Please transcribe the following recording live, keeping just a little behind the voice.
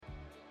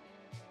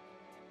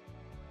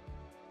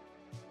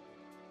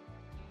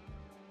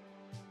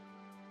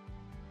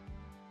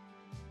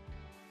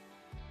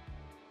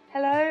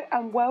Hello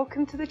and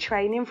welcome to the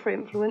Training for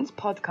Influence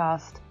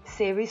podcast,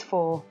 Series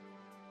 4.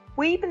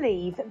 We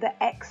believe that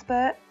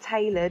expert,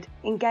 tailored,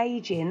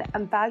 engaging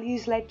and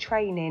values-led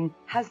training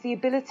has the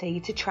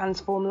ability to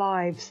transform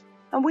lives,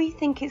 and we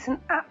think it's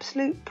an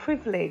absolute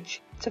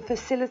privilege to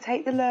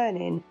facilitate the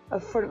learning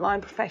of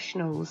frontline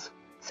professionals.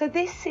 So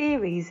this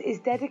series is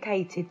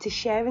dedicated to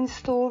sharing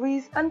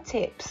stories and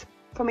tips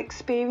from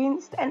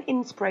experienced and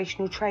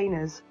inspirational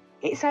trainers.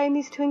 Its aim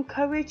is to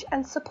encourage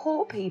and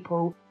support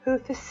people who are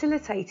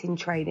facilitating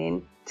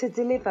training to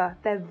deliver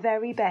their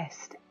very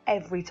best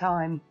every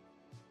time.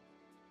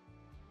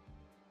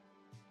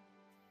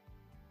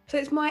 So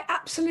it's my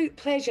absolute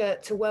pleasure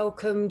to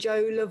welcome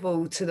Jo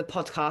Lovell to the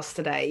podcast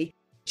today.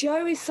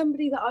 Jo is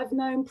somebody that I've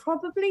known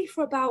probably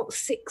for about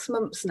 6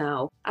 months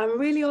now. And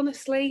really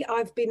honestly,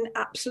 I've been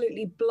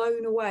absolutely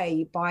blown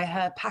away by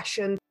her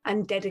passion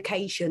and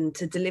dedication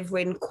to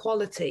delivering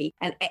quality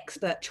and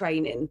expert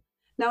training.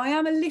 Now, I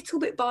am a little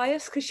bit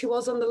biased because she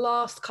was on the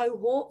last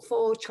cohort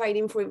for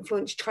Training for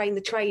Influence, Train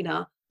the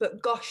Trainer,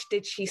 but gosh,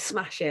 did she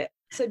smash it.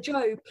 So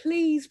Jo,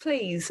 please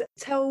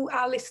tell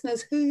our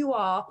listeners who you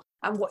are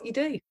and what you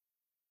do.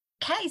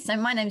 Okay, so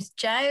my name's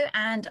Jo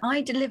and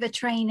I deliver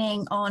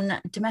training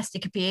on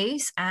domestic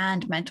abuse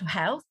and mental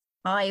health.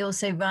 I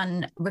also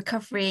run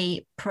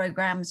recovery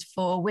programs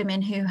for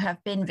women who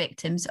have been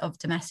victims of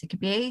domestic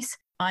abuse.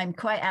 I'm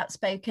quite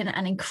outspoken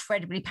and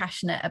incredibly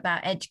passionate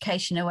about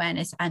education,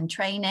 awareness and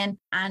training.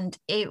 And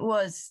it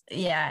was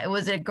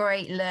a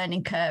great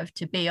learning curve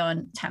to be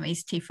on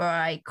Tammy's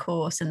T4I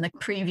course and the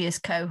previous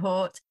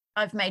cohort.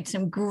 I've made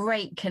some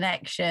great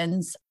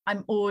connections.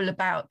 I'm all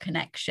about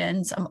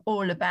connections. I'm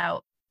all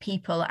about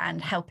people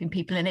and helping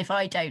people. And if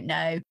I don't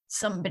know,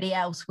 somebody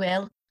else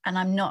will. And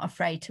I'm not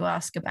afraid to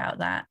ask about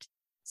that.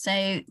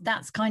 So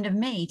that's kind of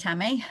me,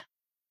 Tammy.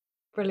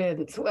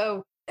 Brilliant.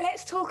 Well,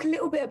 let's talk a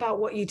little bit about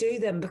what you do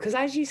then, because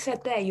as you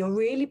said there, you're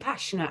really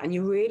passionate and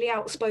you're really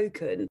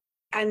outspoken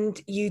and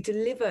you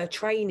deliver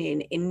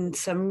training in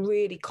some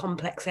really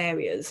complex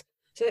areas.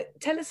 So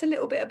tell us a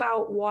little bit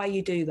about why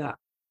you do that.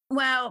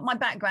 Well, my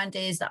background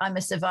is that I'm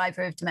a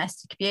survivor of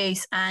domestic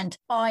abuse, and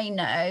I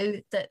know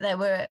that there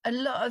were a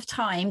lot of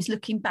times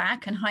looking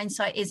back, and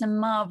hindsight is a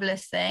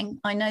marvellous thing.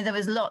 I know there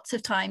was lots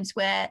of times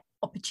where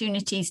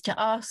opportunities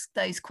to ask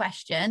those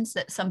questions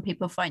that some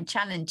people find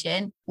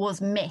challenging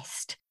was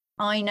missed.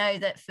 I know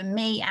that for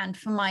me and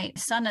for my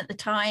son at the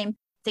time,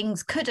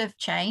 things could have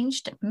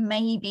changed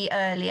maybe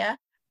earlier,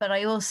 but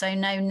I also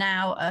know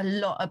now a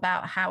lot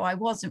about how I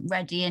wasn't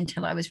ready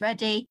until I was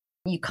ready.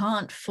 You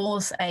can't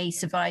force a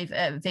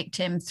survivor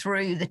victim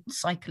through the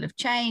cycle of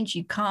change.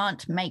 You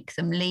can't make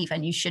them leave,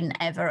 and you shouldn't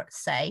ever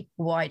say,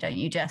 why don't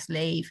you just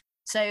leave?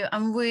 So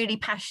I'm really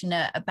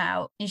passionate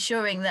about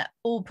ensuring that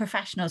all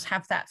professionals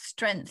have that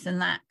strength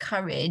and that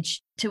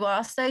courage to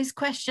ask those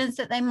questions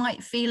that they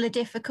might feel are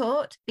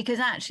difficult, because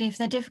actually if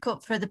they're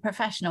difficult for the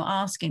professional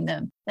asking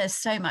them, they're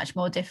so much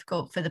more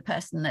difficult for the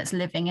person that's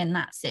living in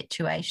that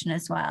situation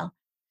as well.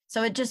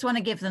 So I just want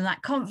to give them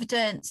that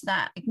confidence,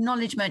 that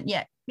acknowledgement.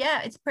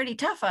 Yeah, it's pretty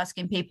tough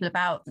asking people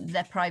about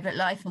their private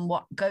life and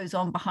what goes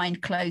on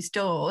behind closed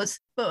doors,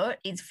 but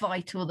it's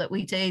vital that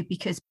we do,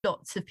 because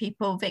lots of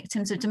people,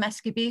 victims of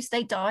domestic abuse,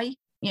 they die,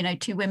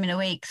 2 women a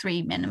week,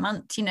 3 men a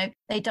month,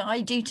 they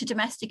die due to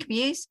domestic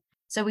abuse.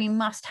 So we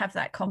must have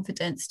that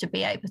confidence to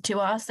be able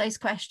to ask those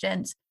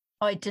questions.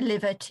 I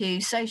deliver to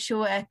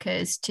social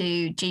workers,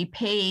 to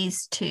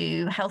GPs,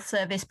 to health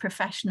service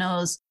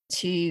professionals,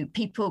 to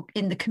people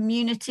in the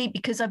community,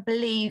 because I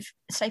believe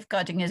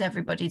safeguarding is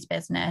everybody's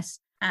business.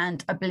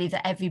 And I believe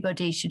that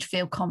everybody should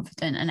feel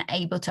confident and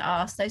able to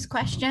ask those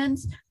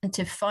questions and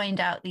to find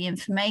out the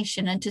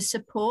information and to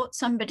support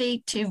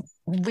somebody to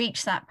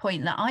reach that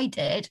point that I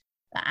did,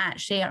 that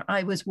actually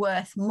I was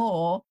worth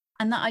more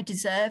and that I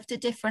deserved a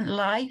different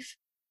life.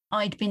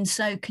 I'd been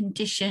so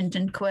conditioned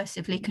and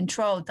coercively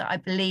controlled that I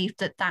believed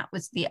that that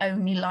was the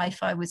only life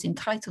I was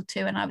entitled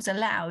to and I was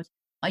allowed.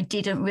 I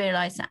didn't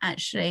realize that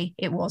actually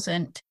it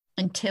wasn't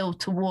until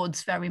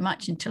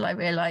I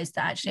realized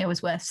that actually I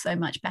was worth so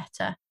much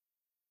better.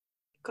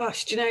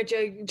 Gosh, Jo,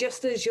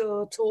 just as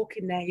you're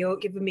talking there, you're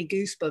giving me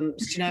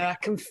goosebumps. I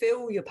can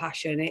feel your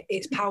passion.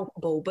 It's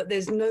palpable, but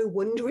there's no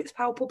wonder it's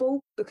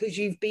palpable, because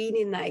you've been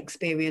in that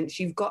experience.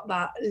 You've got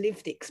that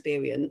lived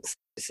experience.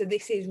 So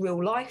this is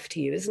real life to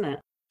you, isn't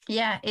it?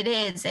 Yeah, it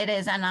is. It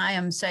is. And I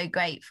am so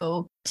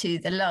grateful to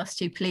the last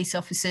 2 police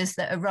officers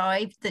that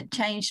arrived that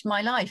changed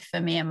my life for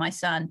me and my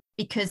son,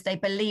 because they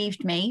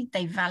believed me,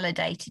 they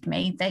validated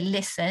me, they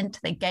listened,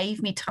 they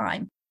gave me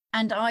time.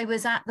 And I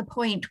was at the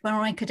point where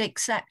I could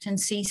accept and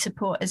see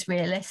support as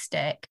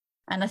realistic.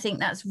 And I think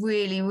that's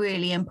really,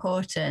 really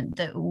important,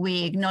 that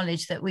we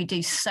acknowledge that we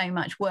do so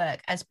much work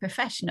as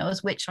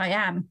professionals, which I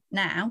am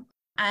now.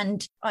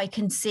 And I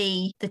can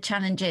see the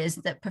challenges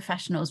that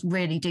professionals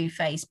really do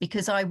face,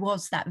 because I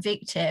was that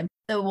victim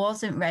that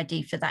wasn't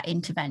ready for that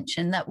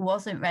intervention, that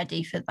wasn't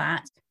ready for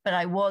that. But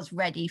I was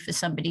ready for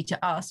somebody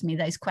to ask me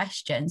those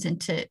questions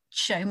and to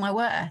show my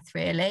worth,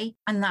 really,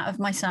 and that of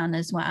my son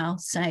as well.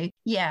 So,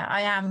 yeah,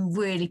 I am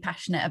really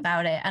passionate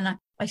about it. And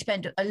I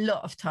spend a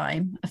lot of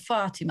time,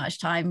 far too much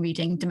time,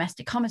 reading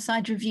domestic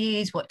homicide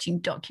reviews,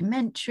 watching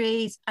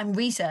documentaries and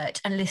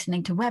research and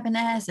listening to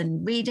webinars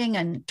and reading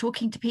and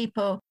talking to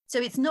people.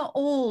 So it's not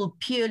all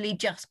purely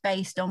just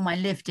based on my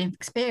lived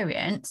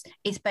experience.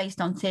 It's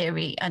based on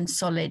theory and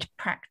solid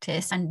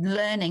practice and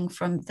learning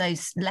from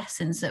those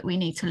lessons that we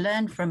need to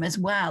learn from as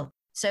well.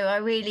 So I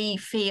really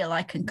feel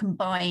I can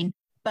combine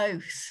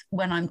both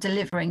when I'm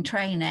delivering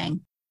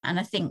training. And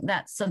I think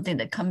that's something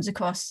that comes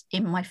across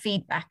in my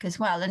feedback as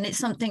well. And it's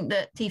something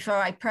that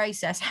T4I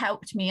process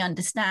helped me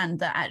understand,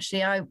 that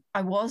actually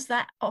I was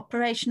that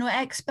operational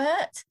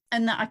expert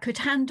and that I could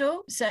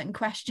handle certain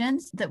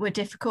questions that were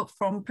difficult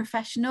from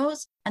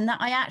professionals, and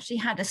that I actually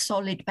had a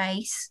solid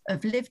base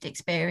of lived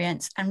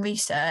experience and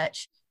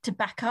research to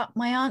back up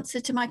my answer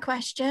to my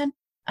question,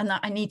 and that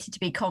I needed to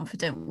be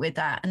confident with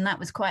that. And that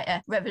was quite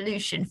a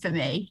revolution for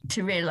me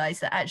to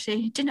realize that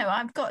actually, do you know,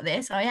 I've got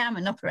this. I am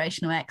an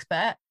operational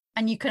expert.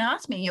 And you can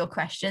ask me your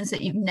questions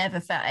that you've never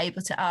felt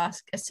able to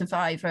ask a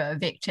survivor or a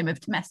victim of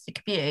domestic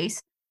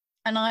abuse,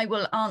 and I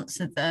will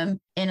answer them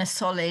in a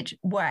solid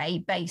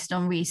way based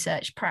on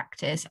research,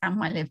 practice, and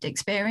my lived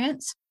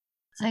experience.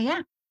 So,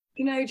 yeah.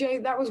 You know, Jo,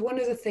 that was one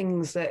of the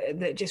things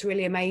that just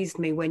really amazed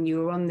me when you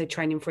were on the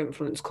Training for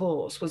Influence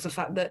course, was the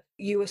fact that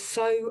you were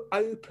so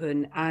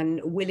open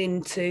and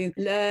willing to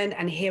learn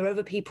and hear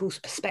other people's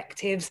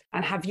perspectives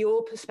and have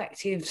your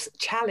perspectives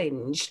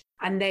challenged,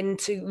 and then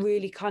to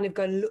really kind of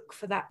go look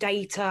for that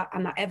data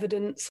and that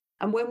evidence.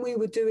 And when we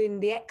were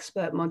doing the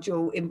expert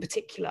module in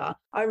particular,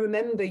 I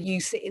remember you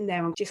sitting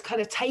there and just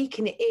kind of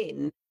taking it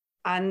in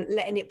and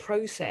letting it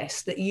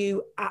process that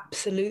you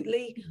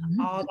absolutely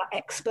are that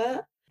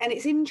expert. And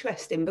it's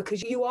interesting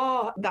because you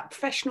are that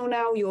professional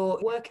now, you're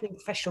working in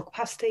professional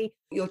capacity,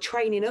 you're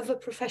training other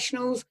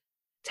professionals.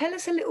 Tell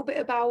us a little bit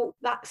about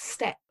that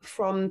step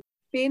from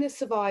being a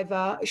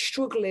survivor,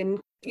 struggling.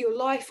 Your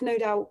life no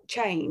doubt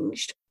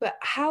changed, but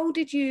how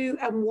did you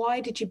and why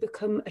did you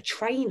become a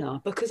trainer?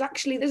 Because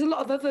actually there's a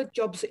lot of other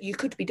jobs that you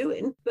could be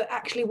doing, but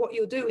actually what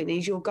you're doing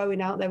is you're going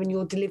out there and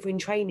you're delivering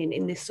training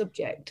in this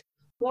subject.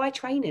 Why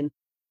training?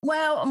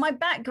 Well, my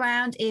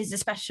background is a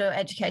special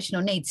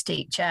educational needs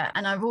teacher,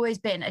 and I've always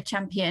been a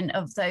champion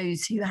of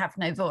those who have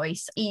no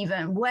voice,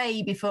 even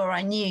way before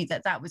I knew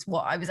that that was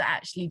what I was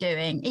actually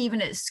doing.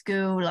 Even at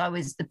school, I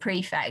was the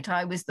prefect.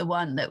 I was the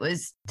one that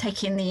was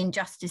taking the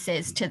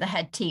injustices to the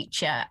head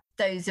teacher.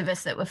 Those of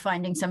us that were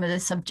finding some of the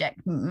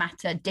subject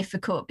matter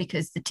difficult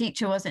because the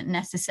teacher wasn't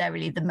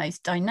necessarily the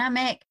most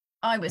dynamic,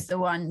 I was the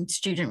one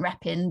student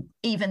repping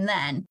even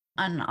then.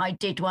 And I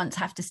did once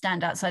have to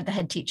stand outside the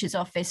head teacher's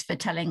office for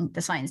telling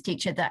the science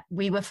teacher that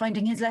we were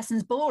finding his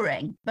lessons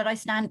boring. But I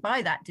stand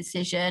by that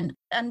decision.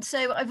 And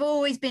so I've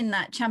always been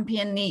that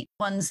champion, the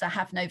ones that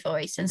have no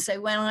voice. And so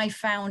when I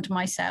found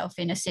myself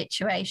in a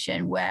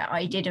situation where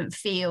I didn't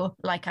feel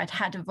like I'd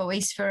had a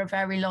voice for a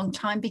very long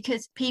time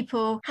because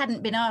people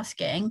hadn't been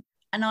asking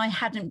and I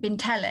hadn't been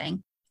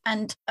telling,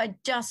 and I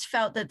just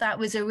felt that that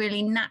was a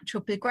really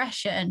natural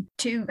progression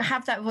to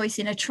have that voice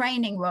in a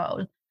training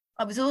role.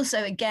 I was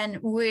also, again,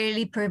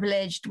 really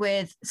privileged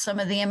with some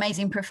of the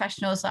amazing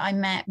professionals that I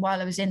met while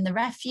I was in the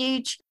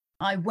refuge.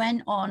 I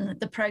went on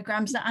the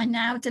programs that I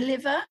now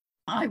deliver.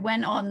 I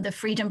went on the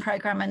Freedom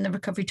Program and the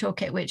Recovery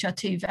Toolkit, which are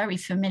two very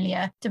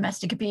familiar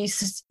domestic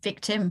abuse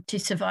victim to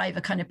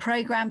survivor kind of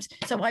programs.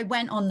 So I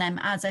went on them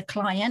as a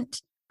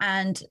client,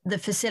 and the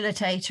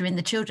facilitator in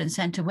the children's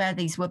centre where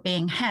these were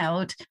being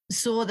held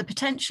saw the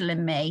potential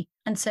in me.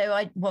 And so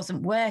I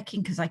wasn't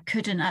working because I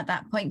couldn't at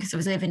that point because I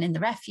was living in the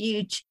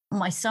refuge.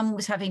 My son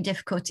was having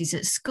difficulties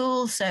at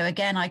school. So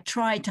again, I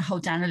tried to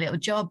hold down a little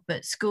job,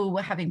 but school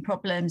were having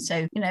problems.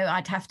 So,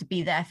 I'd have to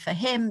be there for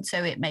him.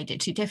 So it made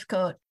it too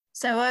difficult.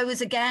 So I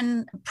was,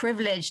 again,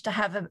 privileged to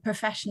have a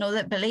professional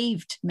that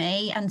believed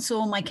me and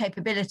saw my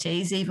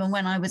capabilities, even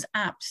when I was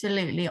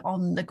absolutely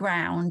on the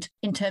ground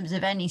in terms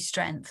of any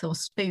strength or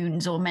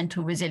spoons or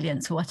mental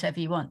resilience or whatever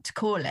you want to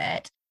call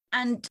it.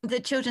 And the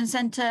Children's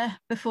Centre,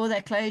 before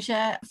their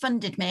closure,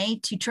 funded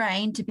me to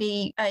train to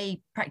be a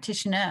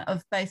practitioner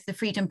of both the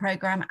Freedom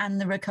Programme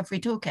and the Recovery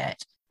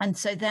Toolkit. And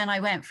so then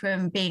I went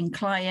from being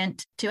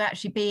client to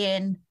actually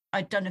being,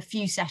 I'd done a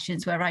few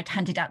sessions where I'd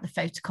handed out the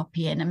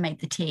photocopying and made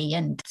the tea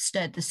and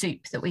stirred the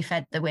soup that we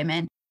fed the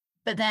women.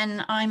 But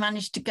then I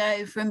managed to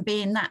go from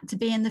being that to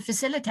being the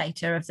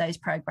facilitator of those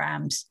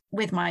programmes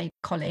with my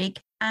colleague.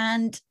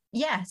 And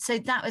yeah, so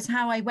that was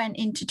how I went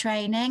into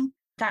training.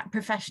 That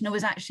professional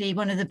was actually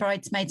one of the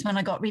bridesmaids when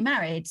I got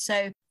remarried.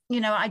 So,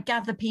 I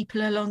gather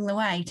people along the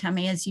way,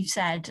 Tammy, as you've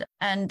said,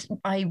 and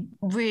I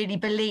really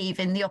believe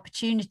in the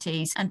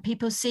opportunities and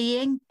people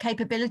seeing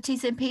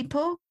capabilities in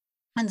people.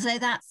 And so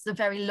that's the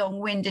very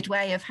long-winded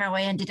way of how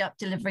I ended up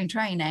delivering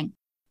training,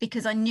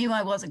 because I knew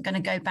I wasn't going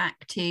to go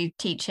back to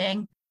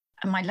teaching.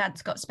 And my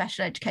lad's got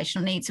special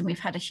educational needs and we've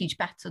had a huge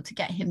battle to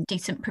get him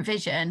decent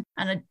provision.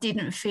 And I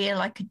didn't feel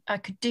like I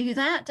could do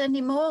that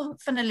anymore,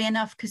 funnily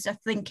enough, because I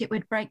think it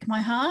would break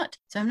my heart.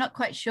 So I'm not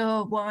quite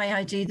sure why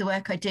I do the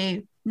work I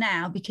do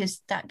now,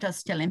 because that does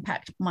still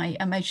impact my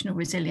emotional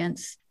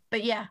resilience.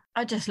 But yeah,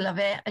 I just love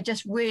it. I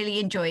just really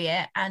enjoy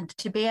it. And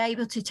to be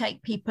able to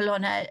take people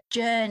on a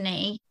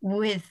journey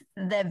with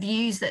their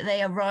views that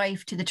they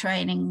arrive to the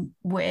training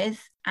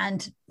with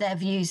and their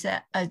views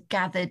that are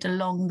gathered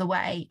along the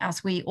way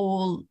as we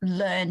all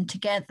learn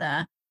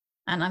together.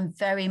 And I'm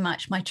very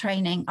much my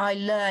training. I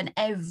learn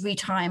every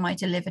time I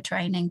deliver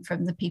training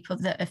from the people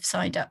that have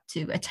signed up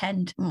to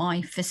attend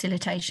my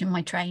facilitation,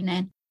 my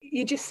training.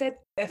 You just said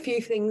a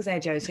few things there,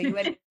 Jo. So you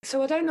went,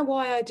 so I don't know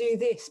why I do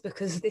this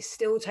because this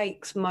still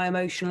takes my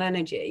emotional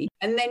energy.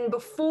 And then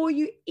before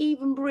you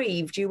even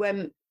breathed, you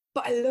went,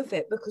 but I love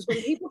it because when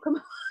people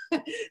come,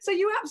 so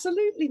you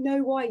absolutely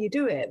know why you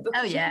do it.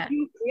 Because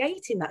you're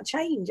creating that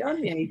change,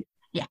 aren't you?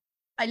 Yeah.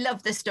 I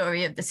love the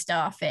story of the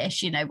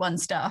starfish, one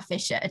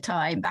starfish at a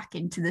time back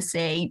into the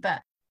sea.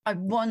 But I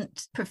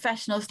want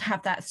professionals to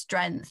have that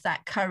strength,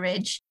 that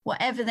courage,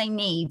 whatever they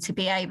need to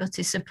be able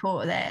to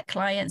support their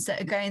clients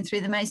that are going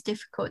through the most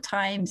difficult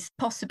times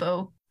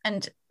possible.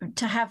 And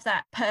to have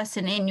that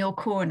person in your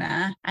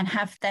corner and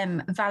have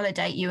them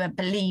validate you and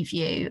believe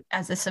you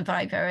as a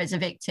survivor, as a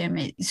victim,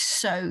 is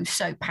so,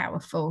 so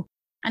powerful.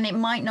 And it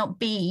might not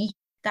be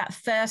that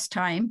first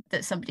time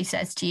that somebody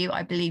says to you,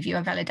 I believe you,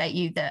 I validate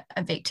you, that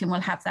a victim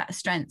will have that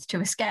strength to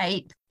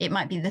escape. It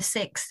might be the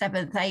 6th,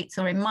 7th, 8th,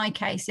 or in my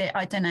case,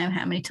 I don't know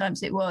how many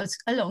times it was,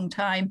 a long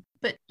time.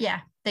 But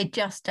yeah, they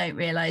just don't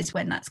realize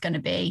when that's going to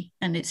be.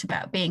 And it's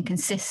about being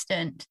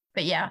consistent.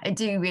 But yeah, I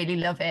do really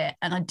love it.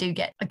 And I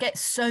get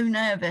so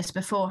nervous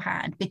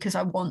beforehand because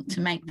I want to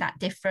make that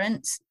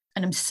difference.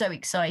 And I'm so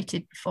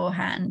excited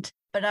beforehand.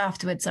 But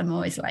afterwards, I'm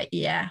always like,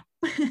 yeah,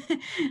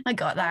 I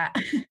got that.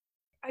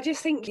 I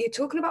just think you're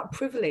talking about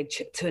privilege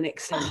to an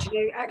extent.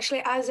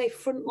 Actually, as a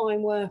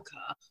frontline worker,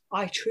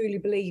 I truly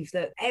believe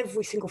that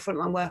every single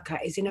frontline worker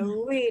is in a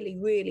really,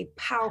 really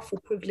powerful,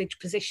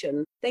 privileged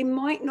position. They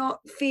might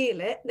not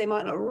feel it. They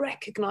might not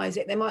recognise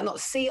it. They might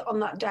not see it on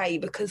that day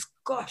because,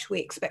 gosh,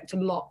 we expect a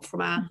lot from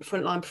our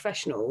frontline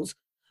professionals.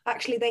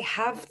 Actually, they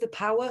have the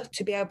power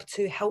to be able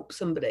to help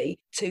somebody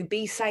to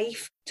be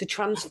safe, to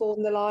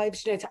transform their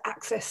lives, to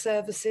access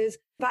services.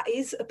 That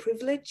is a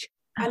privilege.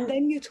 And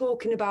then you're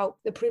talking about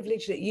the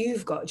privilege that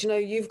you've got.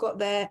 You've got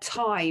their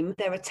time,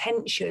 their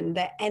attention,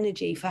 their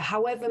energy for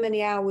however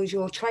many hours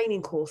your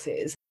training course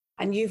is.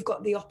 And you've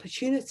got the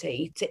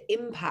opportunity to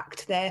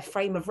impact their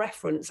frame of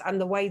reference and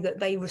the way that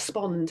they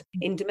respond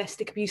in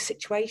domestic abuse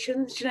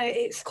situations.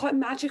 It's quite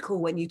magical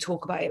when you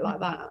talk about it like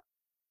that.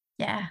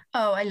 Yeah.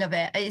 Oh, I love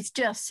it. It's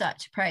just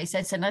such a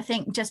process. And I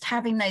think just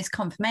having those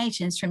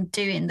confirmations from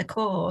doing the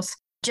course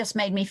just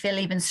made me feel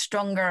even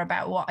stronger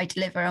about what I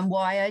deliver and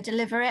why I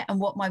deliver it and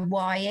what my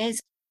why is.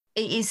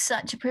 It is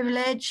such a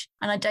privilege.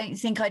 And I don't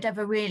think I'd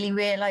ever really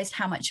realized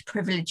how much a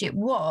privilege it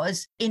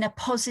was in a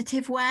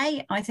positive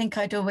way. I think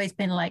I'd always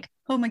been like,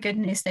 oh my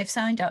goodness, they've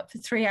signed up for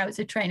 3 hours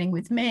of training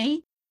with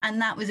me. And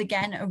that was,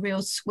 again, a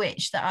real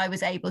switch that I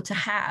was able to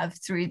have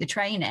through the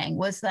training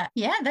was that,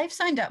 yeah, they've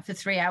signed up for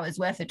 3 hours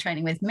worth of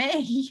training with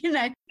me.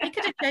 They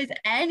could have chosen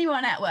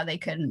anyone out. Well, they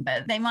couldn't,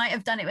 but they might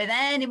have done it with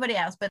anybody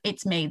else, but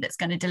it's me that's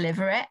going to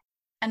deliver it.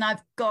 And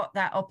I've got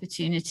that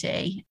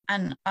opportunity.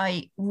 And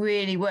I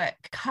really work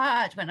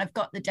hard when I've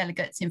got the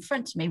delegates in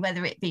front of me,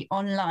 whether it be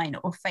online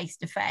or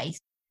face-to-face,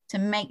 to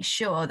make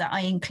sure that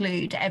I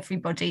include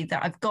everybody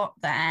that I've got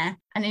there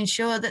and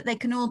ensure that they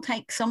can all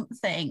take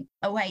something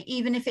away,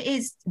 even if it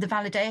is the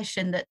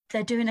validation that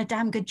they're doing a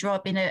damn good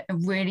job in a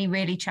really,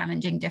 really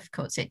challenging,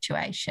 difficult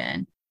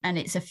situation. And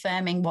it's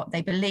affirming what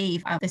they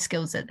believe are the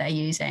skills that they're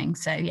using.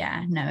 So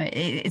yeah, no,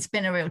 it's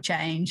been a real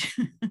change.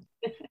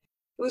 It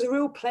was a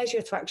real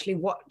pleasure to actually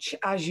watch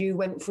as you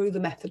went through the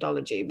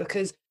methodology,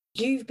 because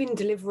you've been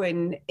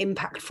delivering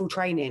impactful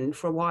training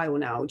for a while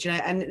now,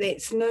 and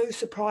it's no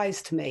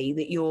surprise to me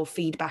that your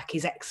feedback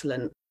is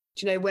excellent.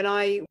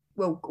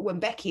 When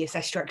Becky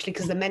assessed you, actually,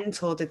 because the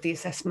mentor did the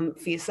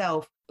assessment for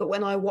yourself, but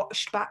when I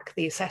watched back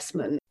the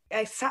assessment,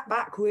 I sat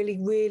back really,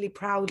 really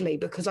proudly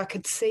because I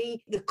could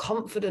see the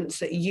confidence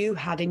that you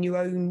had in your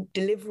own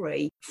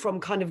delivery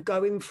from kind of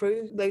going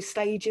through those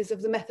stages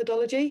of the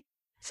methodology.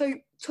 So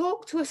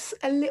talk to us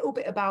a little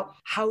bit about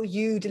how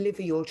you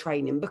deliver your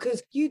training,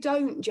 because you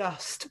don't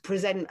just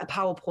present a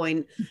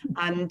PowerPoint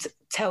and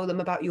tell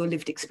them about your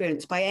lived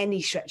experience by any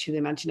stretch of the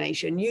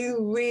imagination.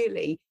 You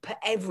really put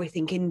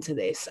everything into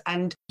this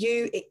and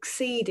you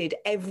exceeded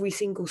every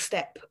single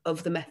step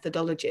of the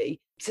methodology.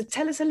 So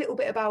tell us a little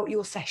bit about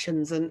your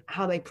sessions and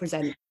how they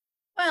present.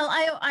 Well,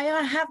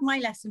 I have my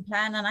lesson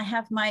plan and I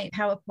have my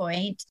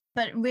PowerPoint,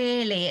 but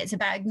really it's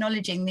about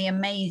acknowledging the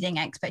amazing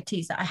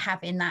expertise that I have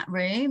in that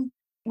room.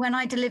 When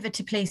I deliver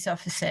to police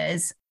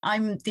officers,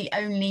 I'm the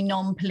only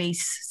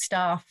non-police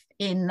staff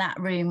in that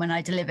room when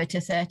I deliver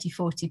to 30,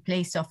 40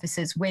 police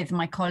officers with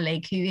my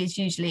colleague, who is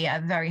usually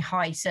a very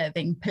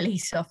high-serving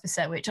police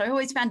officer, which I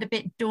always found a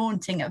bit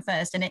daunting at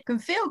first. And it can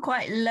feel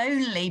quite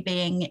lonely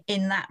being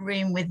in that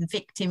room with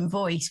victim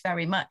voice,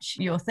 very much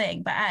your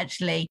thing. But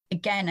actually,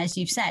 again, as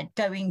you've said,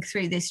 going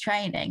through this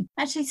training,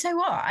 actually, so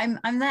what?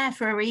 I'm there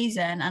for a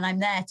reason, and I'm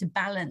there to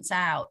balance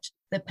out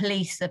the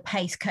police, the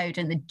PACE code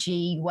and the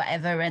G,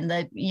 whatever, and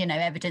the,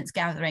 evidence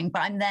gathering,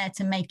 but I'm there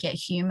to make it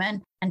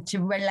human and to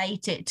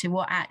relate it to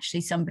what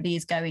actually somebody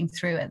is going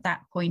through at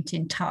that point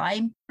in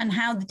time and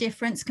how the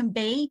difference can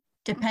be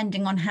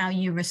depending on how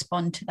you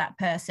respond to that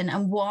person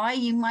and why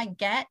you might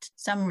get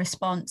some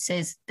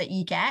responses that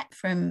you get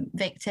from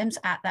victims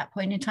at that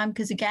point in time.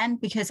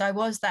 Because I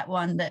was that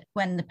one that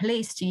when the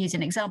police, to use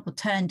an example,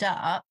 turned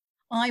up,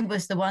 I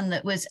was the one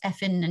that was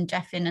effing and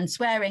jeffing and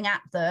swearing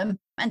at them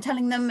and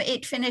telling them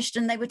it finished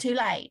and they were too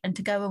late and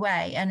to go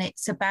away. And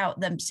it's about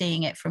them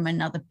seeing it from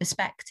another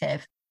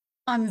perspective.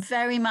 I'm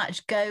very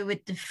much go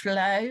with the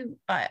flow.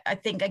 I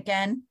think,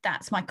 again,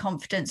 that's my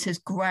confidence has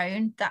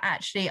grown, that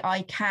actually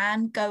I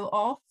can go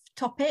off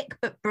topic,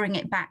 but bring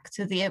it back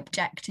to the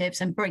objectives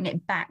and bring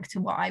it back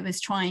to what I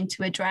was trying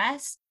to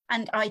address.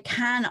 And I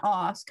can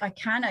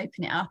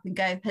open it up and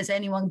go, has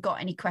anyone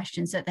got any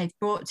questions that they've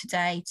brought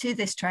today to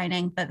this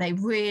training that they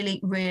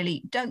really,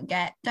 really don't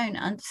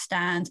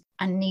understand,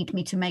 and need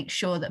me to make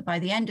sure that by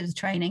the end of the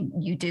training,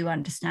 you do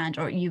understand,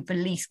 or you've at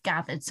least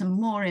gathered some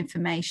more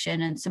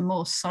information and some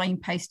more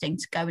signposting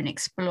to go and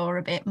explore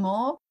a bit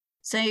more.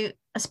 So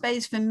I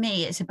suppose for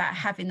me, it's about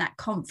having that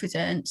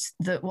confidence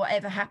that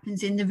whatever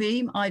happens in the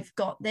room, I've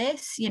got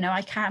this,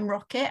 I can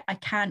rock it. I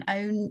can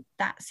own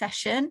that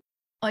session.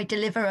 I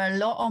deliver a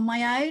lot on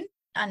my own,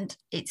 and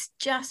it's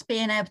just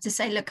being able to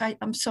say, look,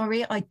 I'm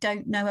sorry, I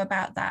don't know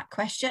about that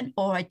question,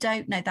 or I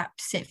don't know that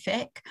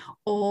specific,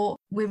 or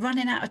we're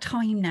running out of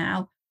time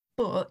now.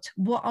 But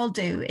what I'll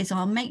do is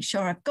I'll make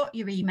sure I've got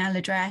your email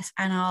address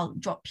and I'll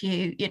drop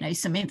you,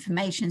 some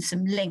information,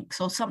 some links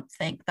or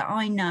something that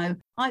I know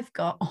I've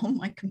got on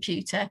my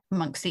computer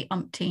amongst the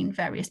umpteen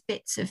various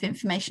bits of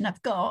information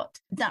I've got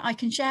that I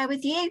can share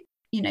with you.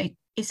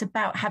 It's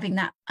about having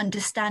that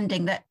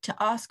understanding that to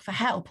ask for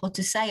help or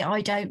to say,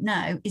 I don't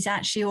know, is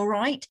actually all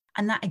right.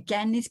 And that,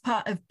 again, is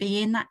part of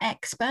being that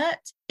expert,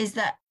 is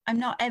that I'm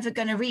not ever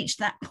going to reach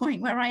that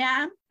point where I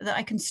am, that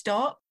I can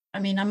stop. I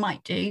mean, I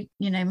might do,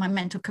 my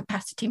mental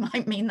capacity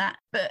might mean that,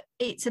 but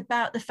it's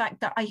about the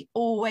fact that I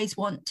always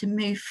want to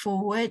move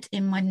forward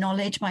in my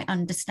knowledge, my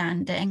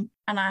understanding.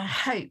 And I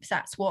hope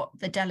that's what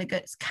the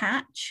delegates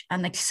catch,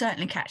 and they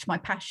certainly catch my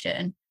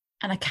passion.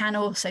 And I can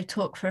also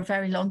talk for a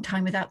very long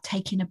time without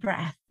taking a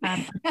breath.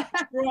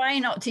 Try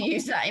not to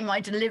use that in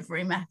my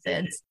delivery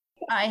methods.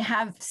 I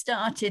have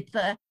started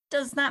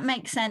does that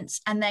make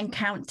sense? And then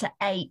count to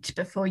 8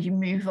 before you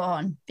move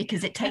on,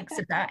 because it takes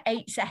about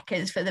 8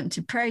 seconds for them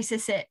to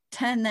process it,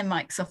 turn their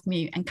mics off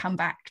mute and come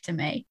back to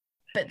me.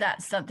 But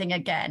that's something,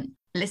 again,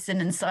 listen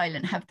and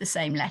silent have the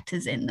same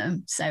letters in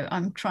them. So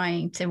I'm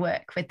trying to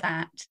work with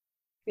that.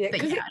 Yeah,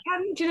 because it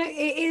can,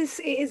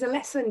 it is a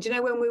lesson.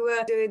 When we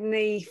were doing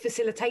the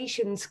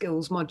facilitation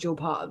skills module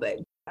part of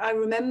it, I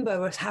remember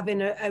us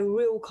having a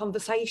real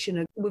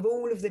conversation with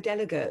all of the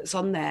delegates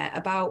on there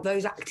about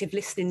those active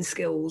listening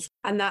skills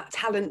and that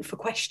talent for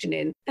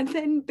questioning, and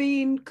then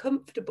being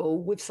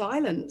comfortable with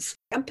silence.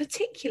 And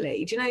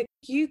particularly,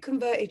 you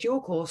converted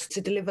your course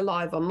to deliver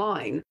live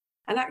online.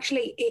 And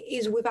actually, it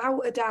is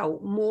without a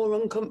doubt more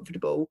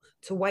uncomfortable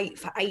to wait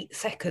for 8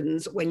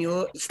 seconds when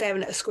you're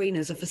staring at a screen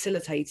as a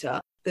facilitator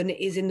than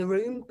it is in the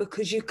room,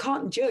 because you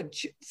can't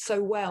judge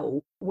so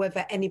well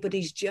whether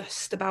anybody's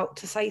just about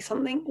to say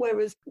something.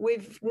 Whereas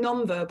with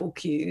non-verbal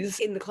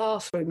cues in the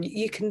classroom,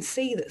 you can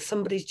see that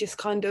somebody's just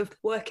kind of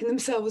working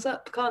themselves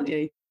up, can't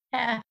you?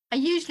 Yeah, I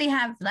usually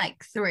have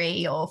like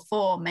 3 or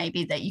 4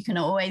 maybe that you can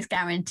always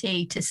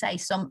guarantee to say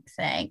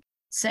something.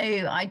 So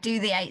I do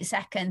the 8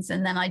 seconds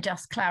and then I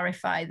just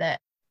clarify that,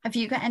 have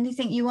you got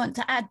anything you want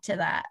to add to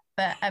that?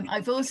 But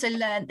I've also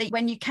learned that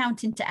when you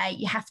count into 8,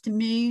 you have to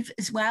move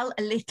as well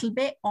a little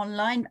bit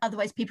online.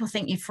 Otherwise, people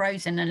think you've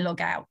frozen and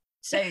log out.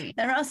 So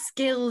there are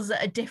skills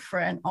that are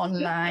different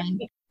online.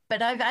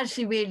 But I've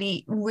actually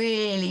really,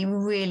 really,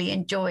 really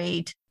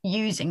enjoyed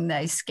using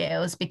those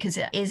skills, because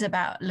it is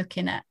about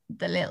looking at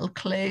the little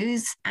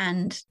clues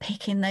and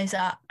picking those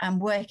up and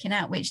working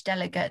out which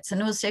delegates.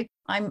 And also,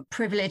 I'm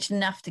privileged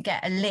enough to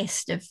get a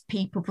list of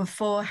people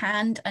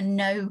beforehand and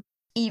know,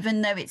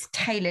 even though it's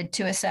tailored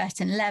to a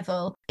certain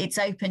level, it's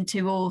open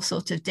to all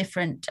sorts of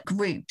different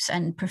groups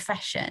and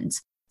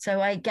professions. So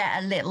I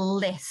get a little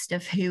list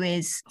of who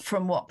is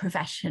from what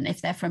profession,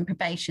 if they're from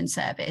probation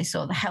service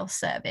or the health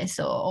service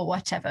or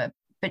whatever.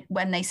 But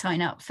when they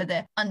sign up for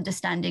the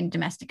Understanding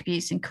Domestic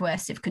Abuse and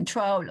Coercive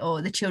Control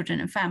or the Children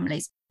and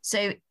Families.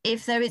 So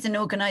if there is an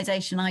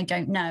organisation I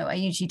don't know, I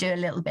usually do a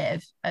little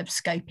bit of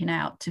scoping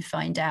out to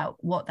find out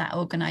what that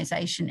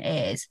organisation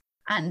is.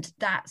 And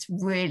that's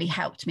really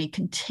helped me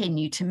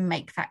continue to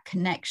make that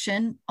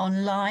connection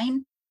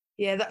online.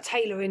 Yeah, that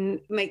tailoring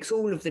makes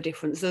all of the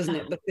difference, doesn't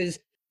it? Because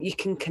you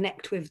can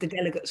connect with the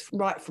delegates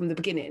right from the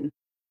beginning.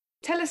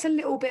 Tell us a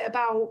little bit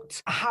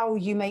about how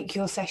you make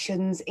your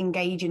sessions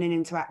engaging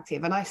and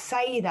interactive. And I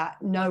say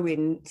that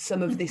knowing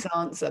some of this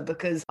answer,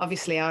 because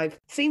obviously I've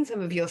seen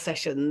some of your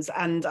sessions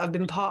and I've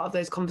been part of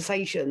those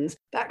conversations.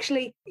 But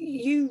actually,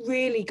 you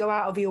really go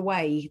out of your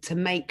way to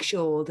make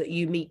sure that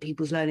you meet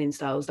people's learning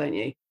styles, don't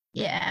you?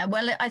 Yeah,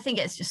 well, I think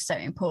it's just so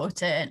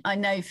important. I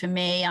know for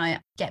me, I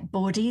get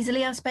bored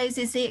easily, I suppose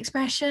is the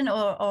expression,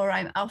 or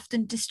I'm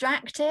often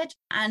distracted.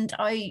 And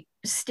I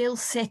still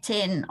sit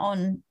in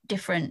on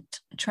different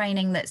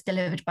training that's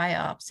delivered by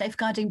our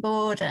safeguarding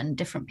board and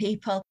different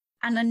people.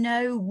 And I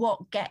know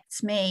what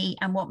gets me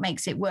and what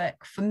makes it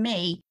work for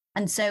me.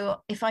 And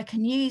so if I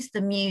can use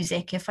the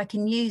music, if I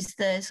can use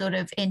the sort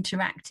of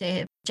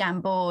interactive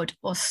Jamboard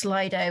or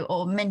Slido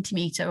or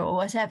Mentimeter or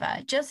whatever,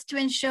 just to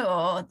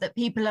ensure that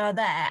people are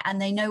there and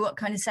they know what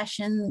kind of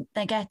session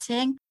they're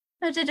getting.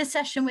 I did a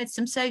session with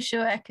some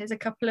social workers a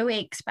couple of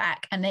weeks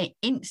back, and I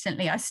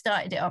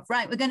started it off,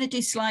 right, we're going to do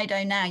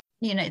Slido now.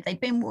 You know, they've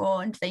been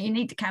warned that you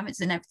need the cameras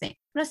and everything.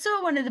 And I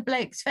saw one of the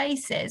blokes'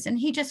 faces and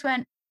he just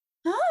went,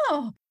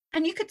 oh,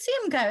 and you could see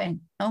him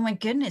going, oh my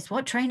goodness,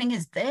 what training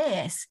is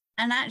this?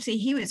 And actually,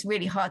 he was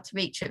really hard to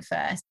reach at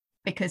first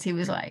because he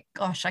was like,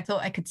 gosh, I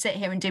thought I could sit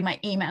here and do my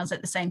emails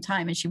at the same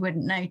time and she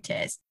wouldn't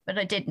notice. But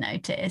I did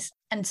notice.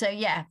 And so,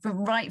 yeah,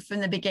 right from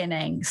the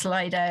beginning,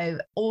 Slido,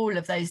 all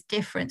of those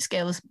different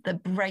skills, the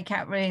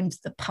breakout rooms,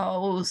 the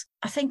polls,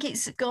 I think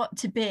it's got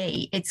to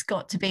be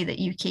that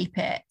you keep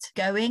it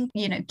going,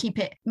 you know, keep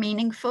it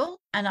meaningful.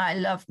 And I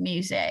love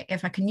music.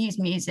 If I can use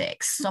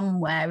music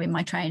somewhere in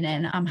my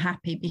training, I'm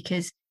happy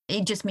because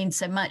it just means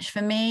so much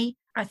for me.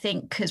 I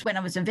think because when I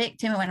was a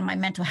victim and when my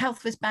mental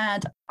health was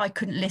bad, I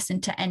couldn't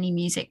listen to any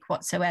music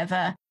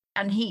whatsoever.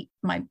 And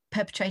my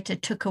perpetrator,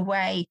 took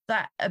away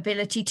that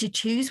ability to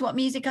choose what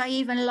music I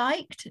even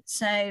liked.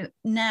 So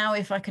now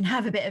if I can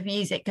have a bit of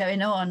music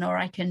going on, or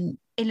I can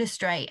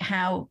illustrate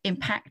how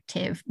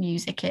impactful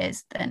music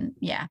is, then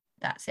yeah,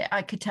 that's it.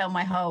 I could tell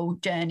my whole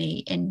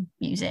journey in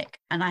music,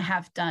 and I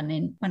have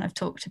done when I've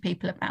talked to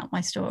people about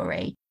my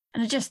story.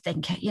 And I just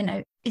think, you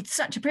know, it's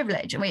such a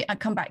privilege. I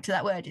come back to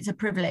that word. It's a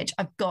privilege.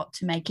 I've got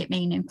to make it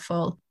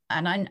meaningful.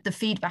 And the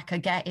feedback I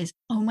get is,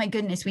 oh my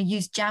goodness, we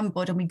used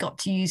Jamboard and we got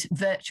to use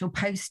virtual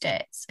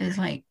Post-its. It's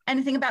like,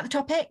 anything about the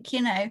topic,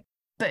 you know?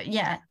 But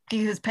yeah,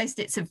 because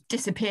Post-its have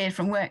disappeared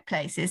from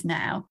workplaces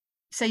now.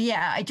 So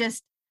yeah,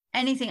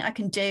 anything I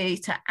can do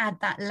to add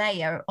that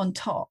layer on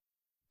top,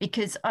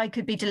 because I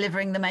could be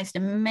delivering the most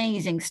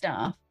amazing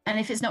stuff. And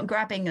if it's not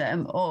grabbing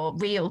them or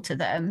real to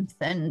them,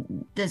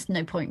 then there's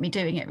no point me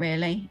doing it,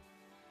 really.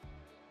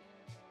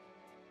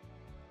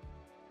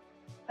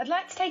 I'd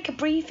like to take a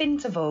brief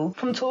interval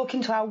from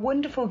talking to our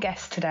wonderful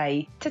guest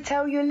today to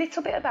tell you a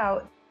little bit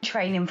about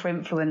Training for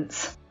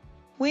Influence.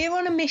 We're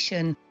on a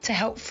mission to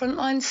help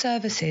frontline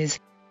services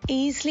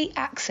easily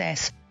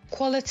access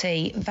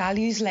quality,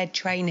 values-led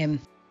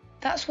training.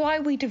 That's why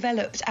we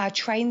developed our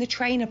Train the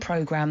Trainer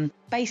programme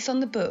based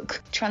on the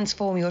book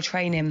Transform Your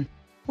Training.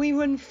 We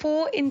run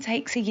 4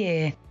 intakes a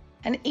year,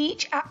 and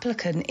each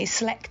applicant is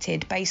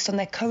selected based on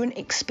their current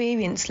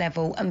experience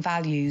level and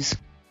values.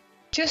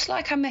 Just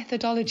like our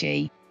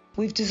methodology,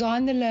 we've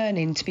designed the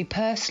learning to be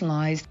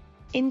personalised,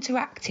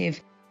 interactive,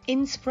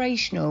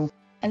 inspirational,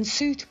 and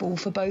suitable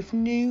for both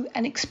new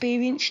and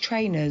experienced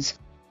trainers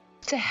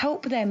to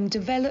help them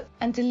develop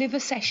and deliver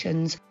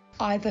sessions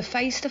either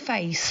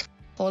face-to-face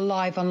or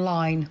live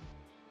online.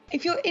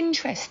 If you're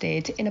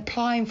interested in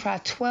applying for our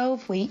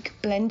 12-week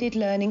blended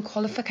learning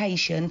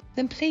qualification,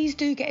 then please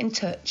do get in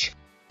touch.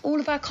 All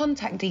of our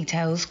contact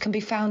details can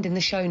be found in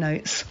the show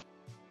notes.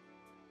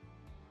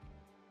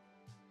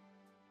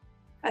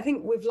 I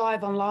think with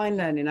live online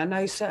learning, I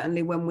know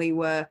certainly when we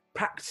were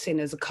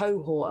practicing as a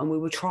cohort and we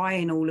were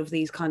trying all of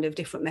these kind of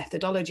different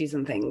methodologies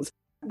and things,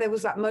 there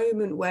was that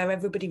moment where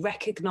everybody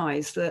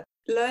recognised that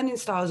learning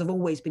styles have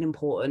always been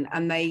important,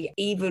 and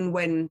even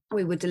when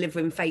we were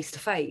delivering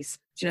face-to-face,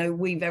 you know,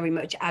 we very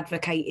much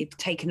advocated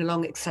taking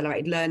along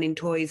accelerated learning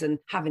toys and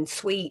having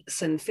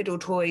sweets and fiddle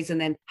toys, and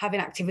then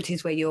having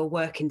activities where you're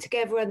working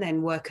together and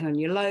then working on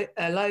your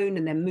alone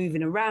and then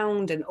moving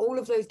around and all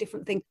of those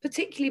different things,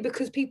 particularly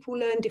because people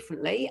learn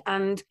differently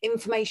and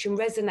information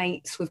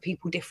resonates with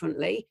people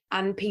differently.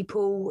 And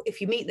people,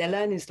 if you meet their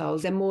learning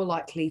styles, they're more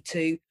likely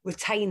to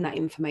retain that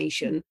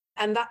information.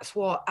 And that's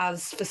what,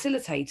 as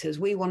facilitators,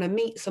 we want to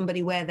meet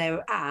somebody where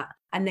they're at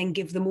and then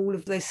give them all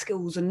of those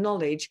skills and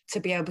knowledge to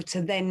be able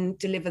to then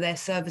deliver their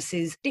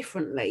services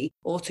differently,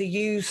 or to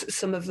use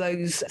some of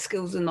those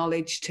skills and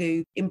knowledge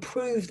to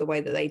improve the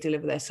way that they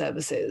deliver their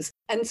services.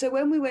 And so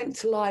when we went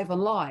to live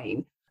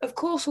online, of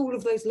course, all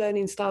of those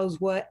learning styles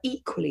were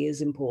equally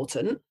as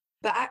important,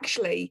 but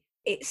actually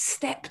it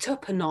stepped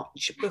up a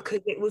notch because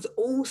it was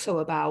also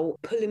about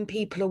pulling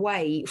people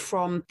away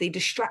from the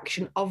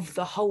distraction of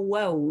the whole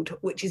world,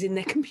 which is in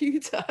their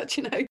computer,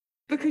 you know,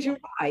 because you're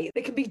right.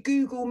 They can be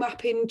Google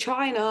mapping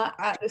China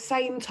at the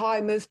same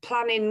time as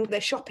planning their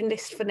shopping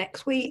list for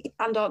next week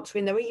and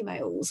answering their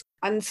emails.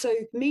 And so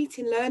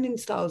meeting learning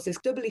styles is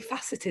doubly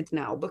faceted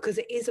now because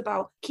it is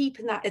about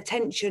keeping that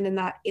attention and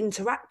that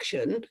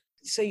interaction.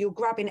 So you're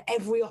grabbing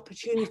every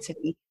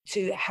opportunity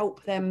to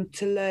help them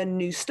to learn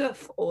new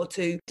stuff or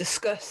to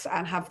discuss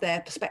and have their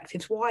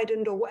perspectives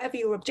widened or whatever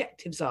your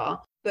objectives are.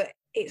 But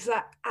it's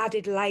that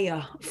added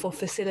layer for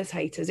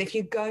facilitators. If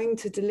you're going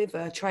to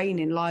deliver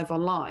training live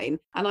online,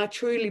 and I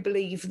truly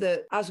believe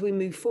that as we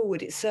move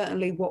forward, it's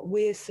certainly what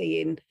we're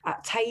seeing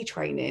at Tay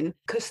Training,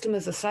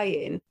 customers are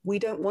saying, we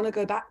don't want to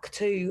go back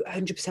to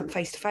 100%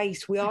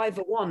 face-to-face. We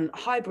either want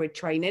hybrid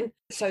training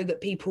so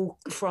that people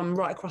from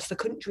right across the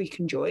country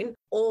can join,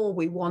 or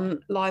we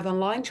want live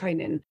online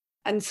training.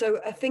 And so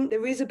I think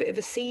there is a bit of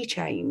a sea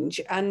change.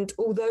 And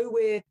although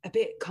we're a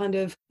bit kind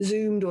of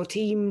Zoomed or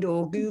Teamed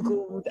or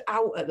Googled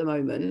out at the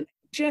moment,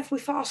 if we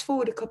fast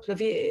forward a couple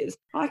of years,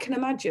 I can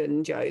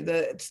imagine, Jo,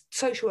 that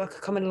social worker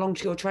coming along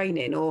to your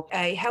training, or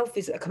a health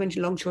visitor coming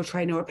along to your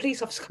training, or a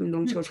police officer coming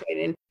along to your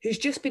training, who's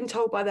just been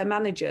told by their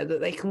manager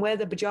that they can wear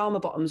their pyjama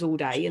bottoms all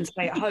day and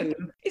stay at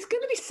home, is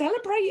going to be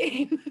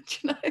celebrating.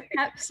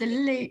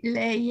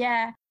 Absolutely,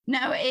 yeah.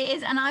 No, it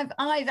is. And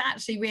I've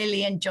actually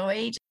really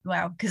enjoyed,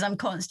 well, because I'm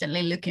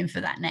constantly looking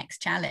for that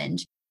next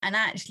challenge. And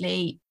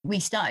actually, we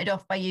started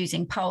off by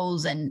using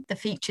polls and the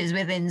features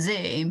within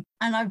Zoom.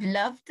 And I've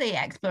loved the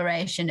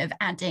exploration of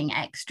adding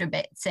extra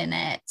bits in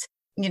it,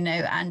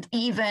 and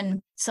even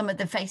some of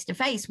the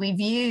face-to-face, we've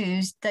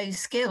used those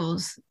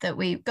skills that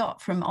we've got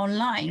from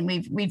online.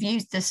 We've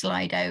used the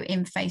Slido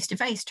in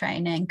face-to-face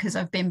training because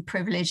I've been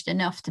privileged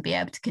enough to be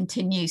able to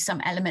continue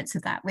some elements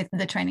of that with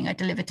the training I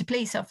deliver to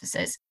police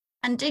officers.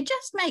 And it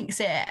just makes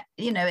it,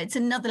 it's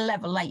another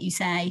level, like you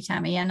say,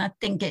 Tammy. And I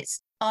think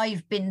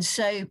I've been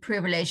so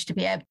privileged to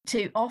be able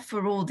to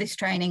offer all this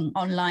training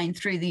online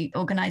through the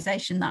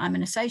organisation that I'm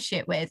an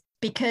associate with,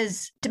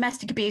 because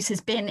domestic abuse has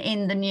been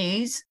in the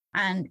news,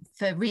 and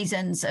for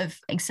reasons of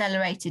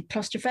accelerated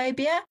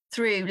claustrophobia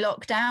through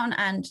lockdown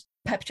and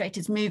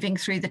perpetrators moving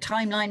through the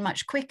timeline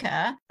much quicker,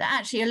 that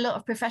actually a lot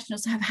of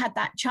professionals have had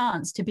that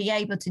chance to be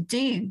able to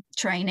do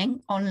training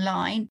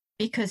online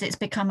because it's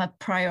become a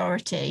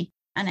priority.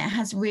 And it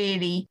has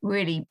really,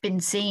 really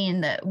been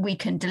seen that we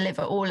can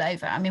deliver all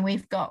over. I mean,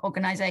 we've got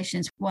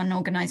organisations, one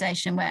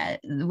organisation where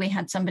we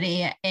had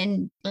somebody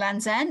in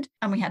Land's End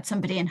and we had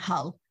somebody in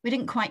Hull. We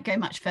didn't quite go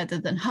much further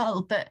than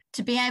Hull, but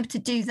to be able to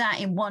do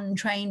that in one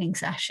training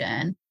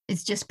session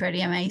is just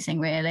pretty amazing,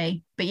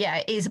 really. But yeah,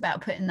 it is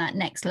about putting that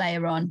next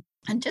layer on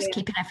and just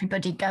keeping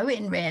everybody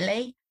going,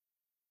 really.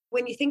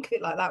 When you think of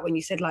it like that, when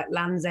you said like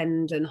Land's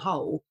End and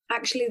Hull,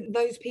 actually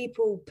those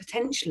people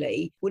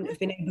potentially wouldn't have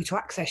been able to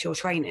access your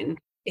training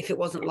if it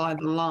wasn't live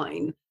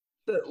online.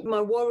 But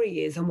my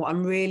worry is, and what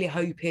I'm really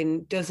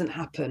hoping doesn't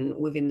happen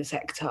within the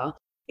sector,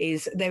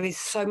 is there is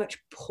so much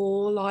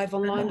poor live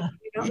online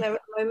out there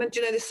at the moment.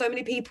 There's so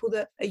many people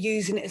that are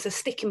using it as a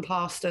sticking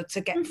plaster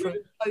to get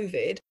through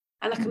COVID.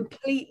 And I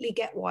completely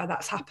get why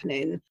that's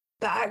happening.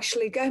 But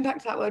actually, going back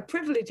to that word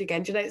privilege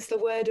again, it's the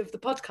word of the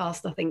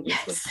podcast, I think.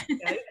 Yes.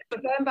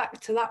 But going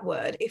back to that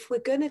word, if we're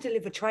going to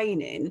deliver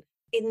training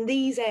in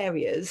these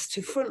areas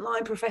to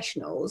frontline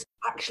professionals,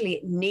 actually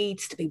it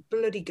needs to be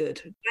bloody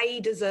good.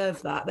 They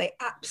deserve that. They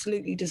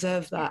absolutely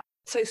deserve that.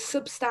 So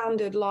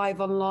substandard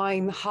live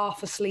online,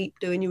 half asleep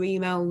doing your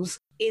emails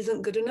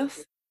isn't good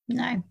enough.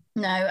 No.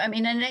 I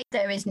mean, and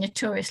there is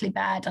notoriously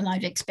bad, and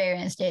I've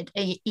experienced it,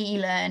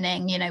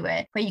 e-learning,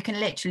 where you can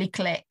literally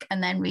click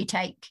and then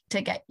retake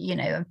to get,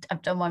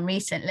 I've done one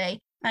recently,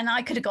 and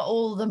I could have got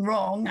all of them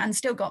wrong and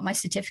still got my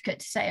certificate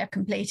to say I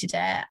completed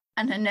it.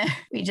 And I know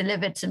we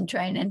delivered some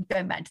training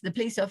going back to the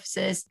police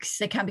officers, because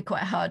they can be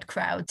quite a hard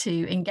crowd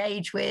to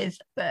engage with,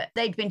 but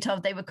they'd been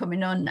told they were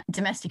coming on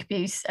domestic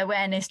abuse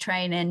awareness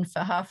training for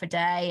half a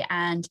day,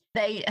 and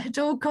they had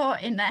all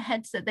got in their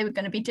heads that they were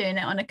going to be doing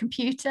it on a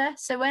computer.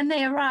 So when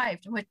they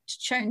arrived and were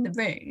shown the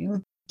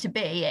room to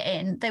be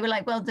in, they were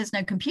like, well, there's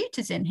no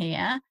computers in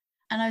here.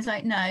 And I was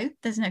like, no,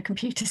 there's no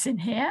computers in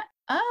here.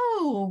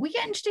 Oh, we're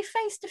getting to do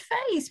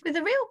face-to-face with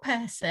a real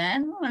person.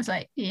 And I was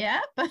like,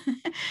 yep. And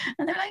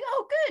they were like,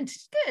 oh,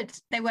 good.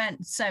 They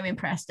weren't so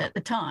impressed at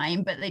the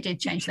time, but they did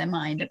change their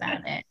mind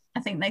about it. I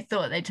think they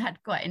thought they'd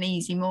had quite an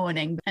easy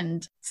morning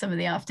and some of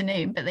the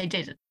afternoon, but they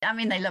did. I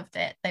mean, they loved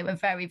it. They were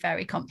very,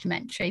 very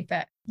complimentary,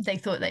 but they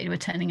thought they were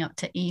turning up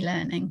to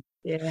e-learning.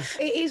 Yeah,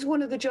 it is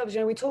one of the jobs,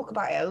 we talk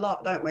about it a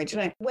lot, don't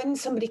we? When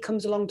somebody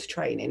comes along to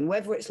training,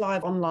 whether it's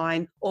live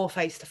online or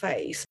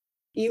face-to-face,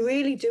 you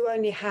really do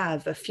only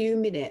have a few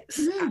minutes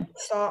at the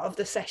start of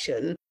the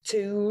session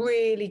to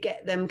really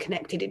get them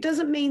connected. It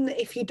doesn't mean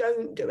that if you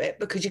don't do it,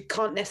 because you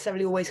can't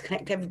necessarily always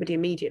connect everybody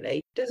immediately,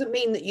 it doesn't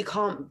mean that you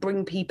can't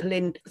bring people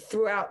in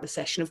throughout the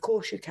session. Of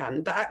course you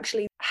can, but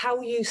actually how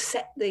you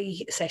set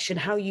the session,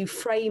 how you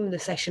frame the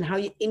session, how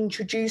you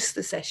introduce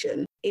the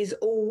session is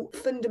all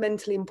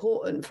fundamentally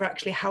important for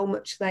actually how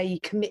much they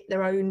commit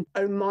their own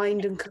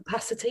mind and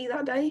capacity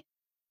that day.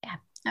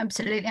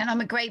 Absolutely. And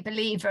I'm a great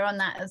believer on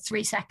that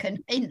 3-second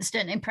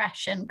instant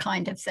impression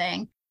kind of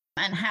thing,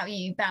 and how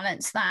you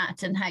balance that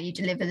and how you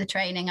deliver the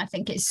training. I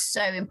think it's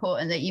so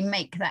important that you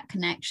make that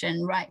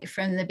connection right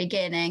from the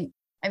beginning.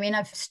 I mean,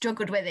 I've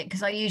struggled with it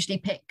because I usually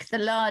pick the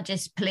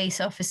largest police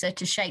officer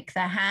to shake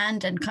their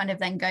hand and kind of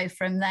then go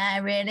from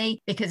there,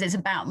 really, because it's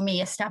about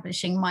me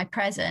establishing my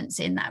presence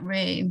in that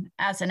room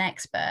as an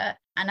expert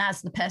and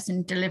as the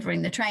person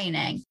delivering the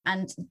training.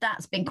 And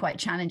that's been quite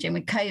challenging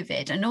with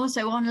COVID, and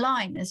also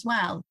online as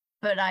well.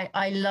 but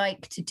I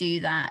like to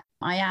do that.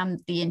 I am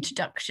the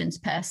introductions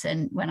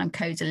person when I'm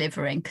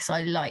co-delivering, because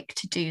I like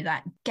to do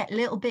that, get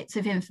little bits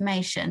of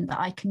information that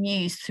I can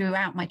use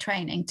throughout my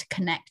training to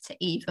connect to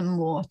even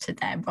more to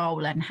their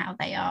role and how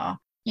they are.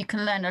 You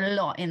can learn a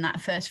lot in that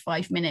first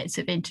 5 minutes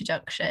of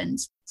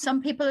introductions.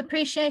 Some people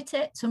appreciate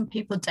it, some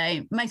people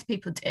don't. Most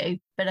people do,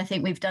 but I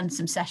think we've done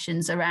some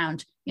sessions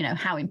around,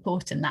 how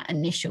important that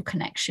initial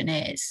connection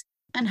is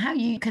and how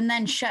you can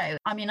then show.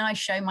 I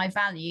show my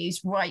values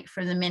right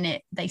from the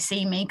minute they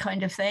see me,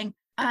 kind of thing.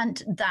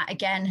 And that,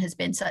 again, has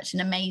been such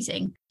an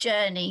amazing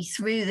journey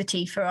through the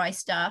T4I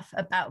stuff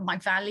about my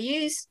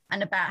values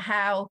and about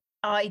how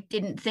I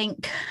didn't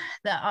think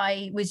that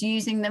I was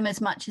using them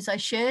as much as I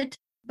should,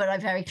 but I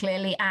very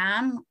clearly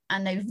am.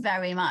 And they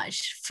very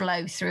much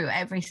flow through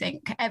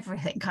everything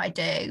I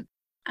do.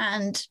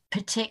 And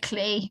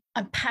particularly,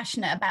 I'm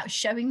passionate about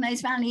showing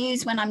those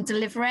values when I'm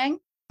delivering.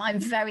 I'm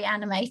very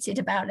animated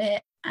about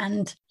it.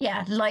 And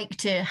like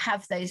to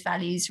have those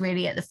values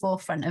really at the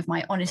forefront of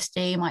my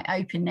honesty, my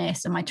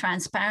openness, and my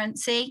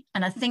transparency.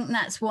 And I think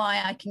that's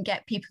why I can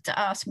get people to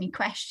ask me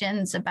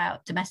questions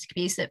about domestic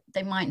abuse that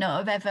they might not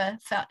have ever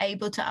felt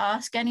able to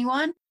ask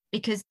anyone,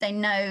 because they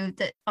know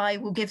that I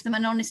will give them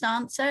an honest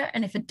answer.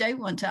 And if I don't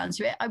want to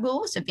answer it, I will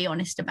also be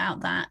honest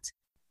about that.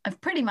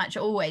 I've pretty much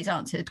always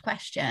answered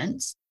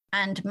questions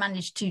and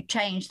managed to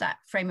change that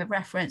frame of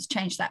reference,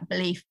 change that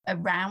belief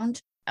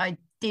around. I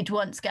did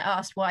once get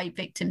asked why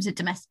victims of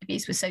domestic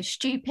abuse were so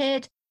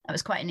stupid. That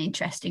was quite an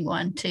interesting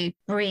one to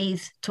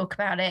breathe, talk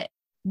about it.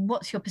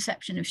 What's your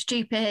perception of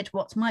stupid?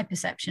 What's my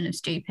perception of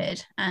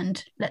stupid?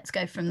 And let's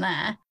go from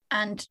there.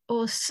 And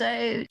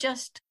also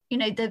just,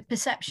 the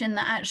perception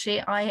that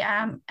actually I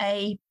am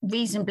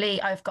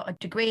I've got a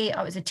degree,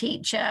 I was a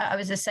teacher, I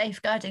was a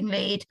safeguarding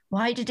lead.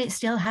 Why did it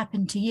still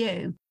happen to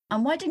you?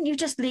 And why didn't you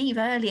just leave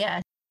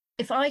earlier?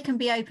 If I can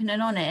be open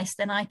and honest,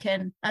 then I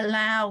can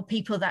allow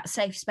people that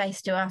safe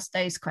space to ask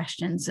those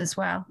questions as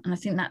well. And I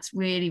think that's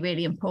really,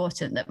 really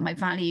important, that my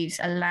values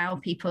allow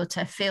people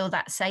to feel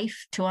that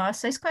safe to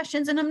ask those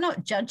questions. And I'm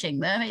not judging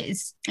them.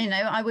 It's,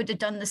 I would have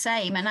done the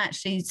same. And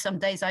actually, some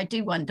days I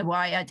do wonder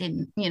why I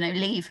didn't,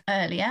 leave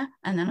earlier.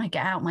 And then I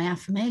get out my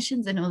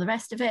affirmations and all the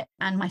rest of it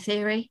and my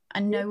theory. I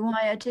know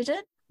why I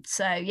didn't.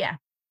 So, yeah.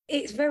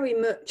 It's very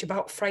much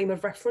about frame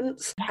of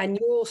reference, and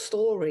your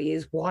story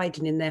is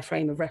widening their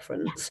frame of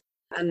reference.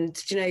 And,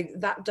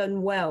 that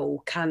done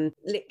well can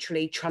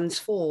literally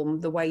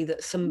transform the way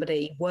that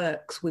somebody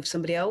works with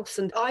somebody else.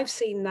 And I've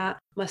seen that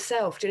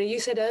myself. You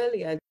said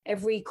earlier,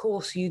 every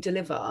course you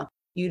deliver,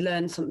 you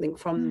learn something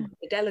from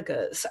the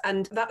delegates.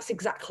 And that's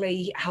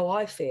exactly how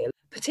I feel,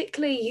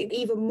 particularly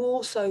even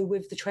more so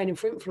with the Training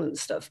for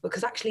Influence stuff,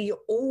 because actually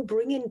you're all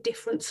bringing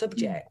different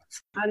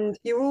subjects and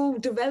you're all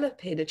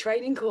developing a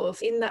training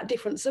course in that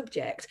different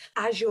subject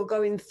as you're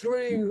going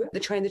through the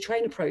train the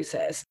trainer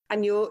process,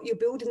 and you're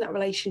building that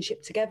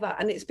relationship together.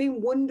 And it's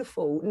been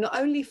wonderful, not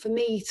only for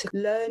me to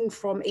learn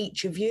from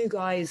each of you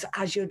guys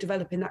as you're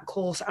developing that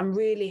course and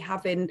really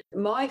having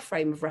my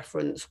frame of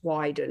reference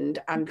widened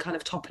and kind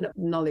of topping up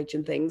knowledge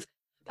and things,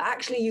 but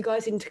actually you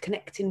guys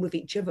interconnecting with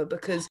each other,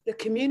 because the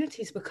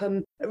community's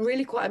become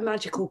really quite a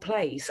magical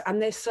place. And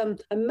there's some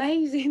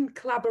amazing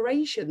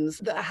collaborations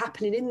that are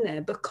happening in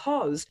there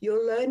because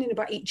you're learning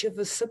about each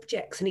other's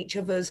subjects and each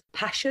other's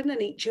passion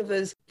and each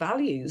other's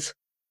values.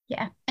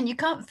 Yeah. And you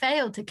can't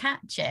fail to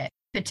catch it,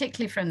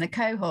 particularly from the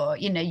cohort.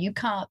 You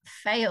can't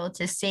fail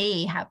to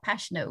see how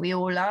passionate we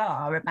all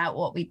are about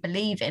what we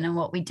believe in and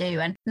what we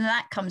do. And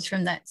that comes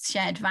from that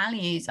shared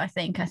values, I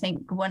think. I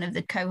think one of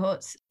the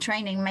cohorts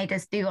training made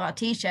us do our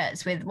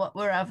T-shirts with what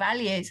were our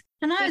values.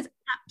 And I was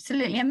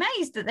absolutely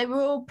amazed that they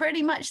were all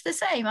pretty much the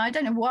same. I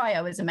don't know why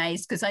I was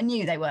amazed, because I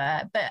knew they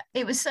were, but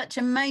it was such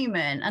a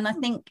moment. And I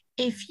think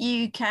if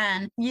you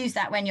can use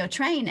that when you're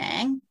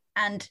training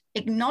and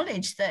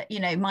acknowledge that,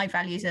 my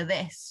values are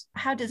this,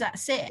 how does that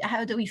sit?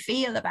 How do we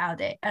feel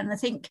about it? And I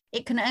think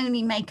it can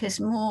only make us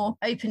more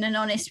open and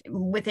honest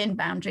within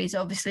boundaries,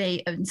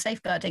 obviously, and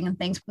safeguarding and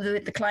things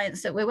with the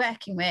clients that we're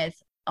working with.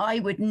 I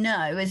would know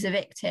as a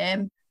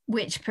victim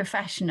which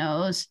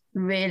professionals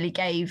really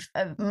gave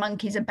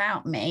monkeys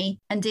about me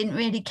and didn't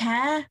really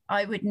care.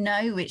 I would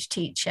know which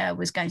teacher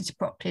was going to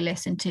properly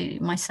listen to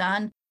my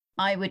son.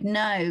 I would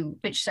know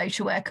which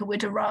social worker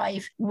would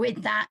arrive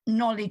with that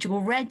knowledge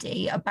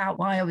already about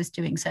why I was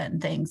doing certain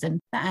things, and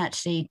that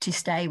actually to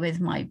stay with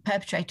my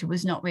perpetrator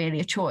was not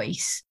really a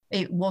choice.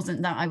 It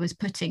wasn't that I was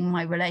putting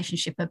my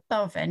relationship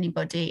above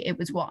anybody. It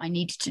was what I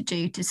needed to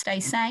do to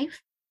stay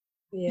safe.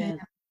 Yeah,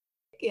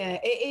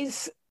 it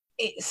is.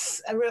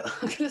 It's a real,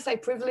 I'm going to say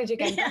privilege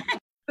again. Yeah.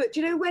 But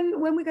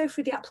when we go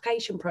through the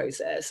application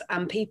process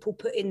and people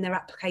put in their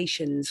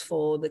applications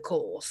for the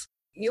course,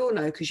 you'll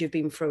know because you've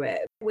been through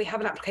it. We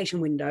have an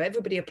application window,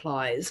 everybody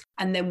applies,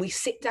 and then we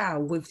sit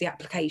down with the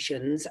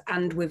applications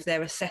and with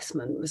their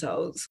assessment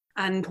results,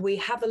 and we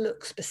have a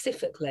look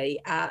specifically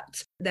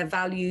at their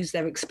values,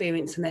 their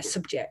experience and their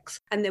subjects.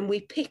 And then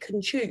we pick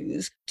and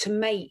choose to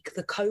make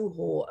the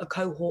cohort a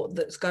cohort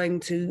that's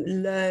going to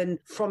learn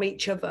from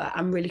each other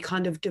and really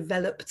kind of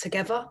develop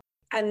together.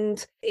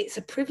 And it's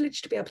a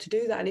privilege to be able to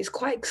do that. And it's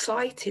quite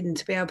exciting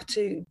to be able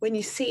to, when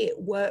you see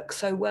it work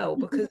so well,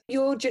 because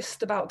you're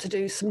just about to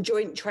do some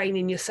joint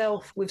training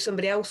yourself with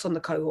somebody else on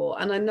the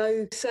cohort. And I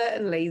know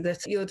certainly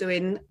that you're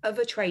doing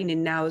other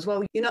training now as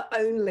well. You're not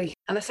only,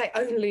 and I say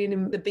only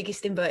in the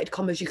biggest inverted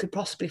commas you could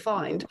possibly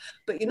find,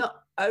 but you're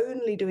not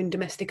only doing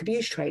domestic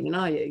abuse training,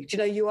 are you? Do you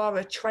know, you are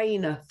a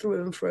trainer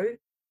through and through?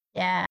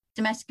 Yeah.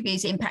 Domestic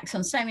abuse impacts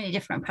on so many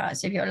different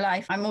parts of your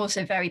life. I'm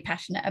also very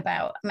passionate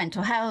about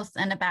mental health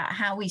and about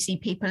how we see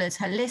people as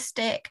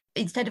holistic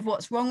instead of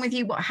what's wrong with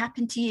you, what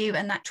happened to you,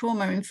 and that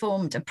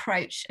trauma-informed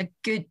approach, a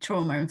good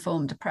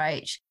trauma-informed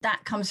approach,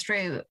 that comes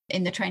through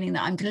in the training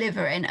that I'm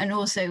delivering, and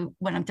also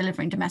when I'm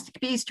delivering domestic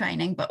abuse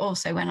training, but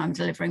also when I'm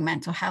delivering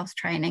mental health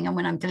training and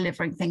when I'm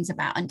delivering things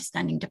about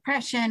understanding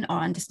depression or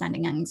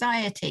understanding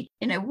anxiety.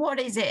 You know,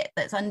 what is it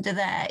that's under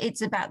there?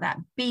 It's about that.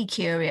 Be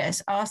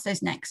curious, ask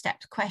those next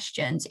step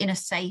questions in a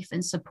safe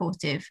and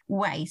supportive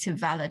way to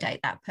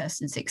validate that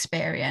person's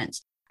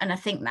experience. And I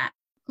think that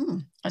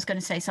I was going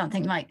to say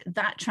something like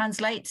that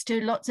translates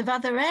to lots of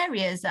other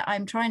areas that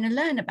I'm trying to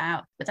learn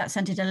about, but that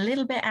sounded a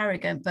little bit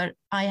arrogant, but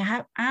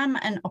I am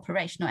an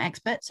operational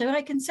expert, so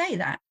I can say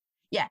that.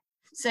 Yeah.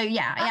 So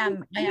yeah, I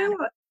am.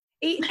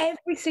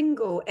 Every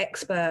single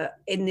expert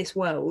in this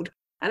world,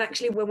 and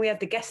actually when we had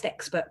the guest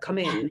expert come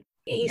in,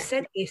 he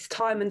said this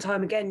time and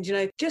time again, you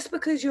know, just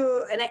because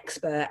you're an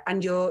expert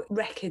and you're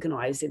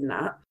recognising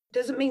that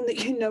doesn't mean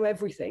that you know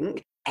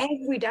everything.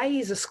 Every day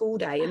is a school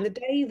day, and the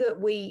day that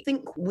we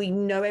think we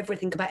know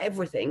everything about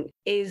everything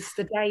is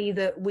the day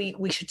that we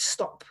should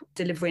stop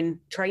delivering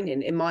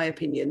training, in my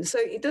opinion. So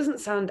it doesn't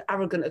sound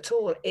arrogant at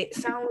all. It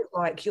sounds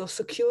like you're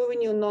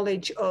securing your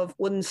knowledge of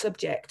one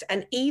subject,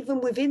 and even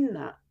within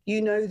that, you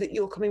know that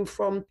you're coming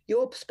from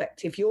your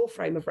perspective, your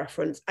frame of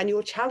reference, and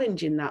you're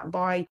challenging that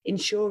by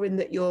ensuring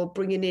that you're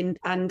bringing in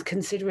and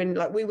considering,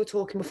 like we were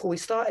talking before we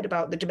started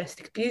about the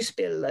domestic abuse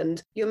bill,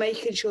 and you're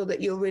making sure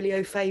that you're really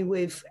au fait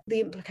with the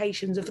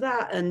implications of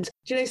that. And,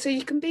 you know, so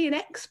you can be an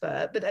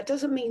expert, but that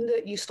doesn't mean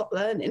that you stop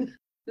learning.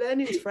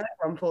 Learning is forever,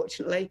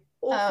 unfortunately.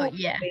 Oh,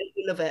 yeah.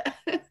 You love it.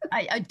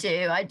 I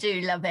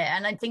do love it.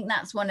 And I think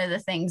that's one of the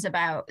things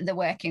about the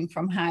working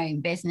from home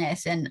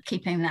business and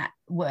keeping that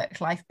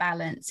work-life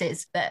balance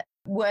is that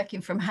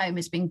working from home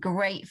has been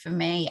great for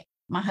me.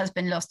 My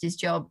husband lost his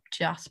job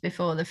just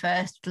before the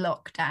first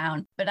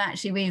lockdown, but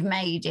actually we've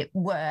made it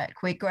work.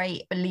 We're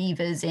great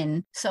believers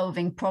in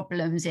solving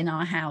problems in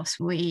our house.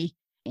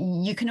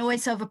 You can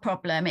always solve a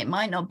problem. It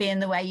might not be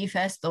in the way you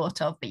first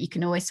thought of, but you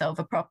can always solve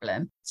a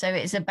problem. So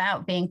it's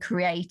about being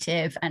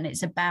creative and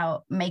it's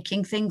about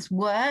making things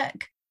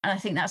work. And I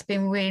think that's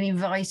been really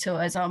vital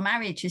as our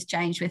marriage has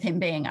changed with him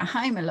being at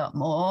home a lot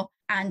more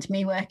and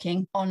me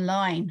working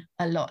online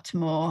a lot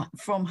more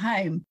from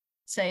home.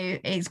 So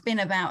it's been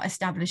about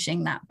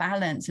establishing that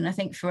balance. And I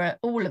think for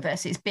all of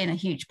us, it's been a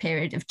huge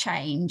period of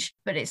change,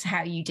 but it's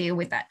how you deal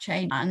with that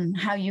change and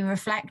how you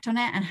reflect on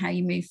it and how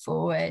you move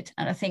forward.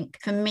 And I think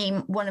for me,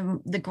 one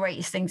of the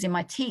greatest things in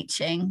my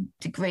teaching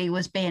degree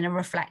was being a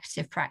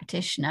reflective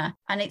practitioner.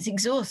 And it's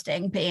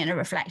exhausting being a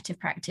reflective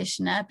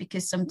practitioner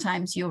because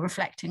sometimes you're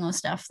reflecting on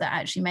stuff that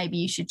actually maybe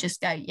you should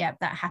just go, yeah,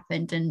 that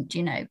happened. And,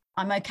 you know,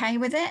 I'm okay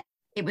with it.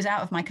 It was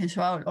out of my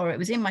control or it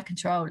was in my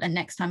control and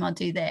next time I'll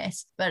do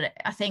this. But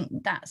I think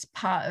that's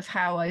part of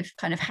how I've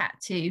kind of had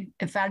to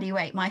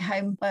evaluate my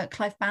home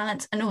work-life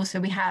balance. And also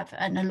we have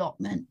an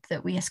allotment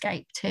that we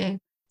escape to.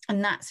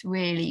 And that's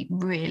really,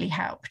 really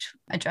helped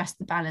address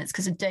the balance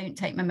because I don't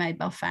take my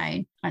mobile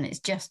phone and it's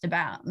just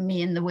about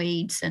me and the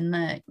weeds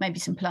and maybe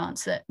some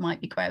plants that might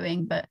be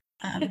growing, but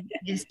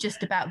it's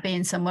just about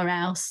being somewhere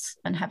else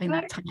and having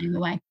that time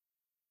away.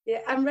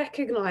 Yeah, and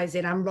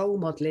recognising and role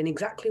modelling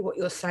exactly what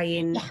you're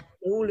saying in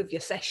all of your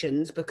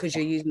sessions because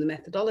you're using the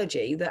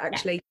methodology that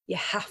actually you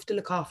have to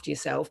look after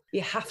yourself.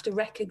 You have to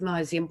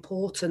recognise the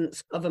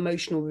importance of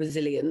emotional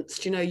resilience,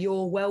 do you know,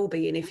 your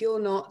well-being. If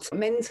you're not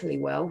mentally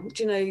well,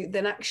 do you know,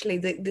 then actually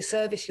the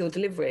service you're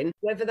delivering,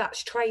 whether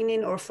that's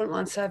training or a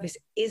frontline service,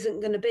 isn't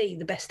going to be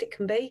the best it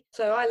can be.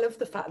 So I love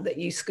the fact that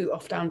you scoot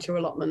off down to your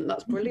allotment.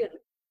 That's brilliant.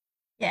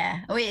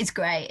 Yeah, it is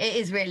great. It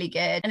is really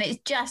good. And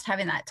it's just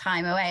having that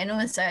time away. And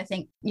also, I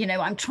think, you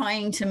know, I'm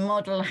trying to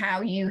model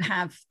how you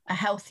have a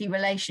healthy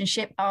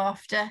relationship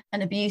after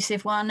an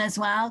abusive one as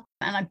well.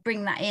 And I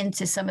bring that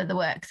into some of the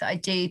work that I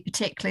do,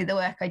 particularly the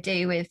work I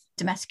do with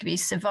domestic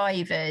abuse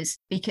survivors,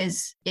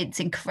 because it's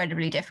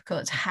incredibly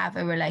difficult to have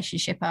a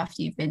relationship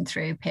after you've been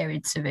through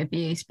periods of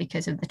abuse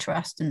because of the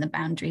trust and the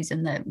boundaries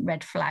and the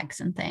red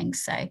flags and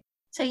things. So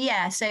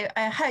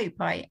I hope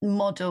I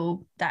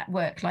model that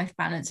work-life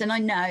balance and I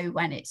know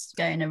when it's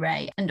going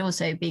awry and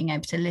also being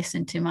able to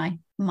listen to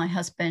my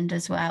husband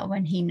as well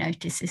when he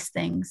notices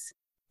things.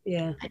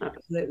 Yeah,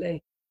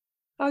 absolutely.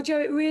 Oh, Jo,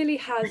 it really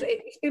has.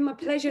 It's been my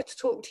pleasure to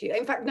talk to you.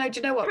 In fact, no,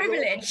 do you know what?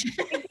 Privilege.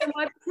 It's been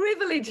my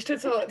privilege to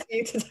talk to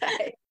you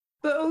today.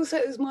 But also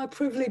it was my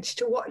privilege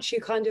to watch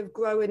you kind of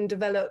grow and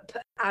develop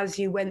as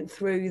you went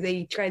through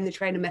the Train the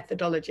Trainer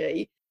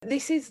methodology.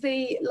 This is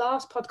the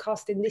last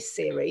podcast in this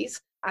series.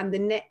 And the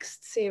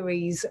next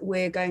series,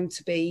 we're going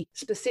to be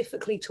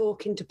specifically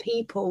talking to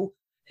people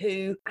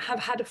who have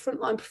had a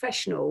frontline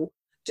professional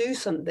do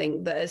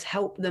something that has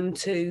helped them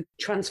to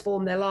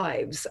transform their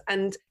lives.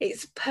 And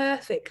it's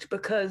perfect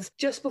because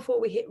just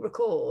before we hit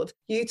record,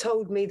 you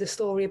told me the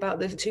story about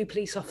the 2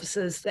 police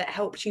officers that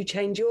helped you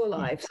change your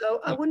life.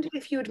 So I wondered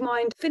if you would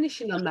mind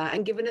finishing on that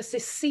and giving us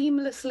this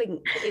seamless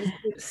link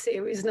into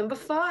series number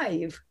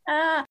 5.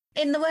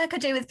 In the work I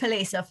do with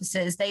police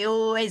officers, they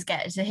always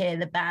get to hear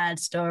the bad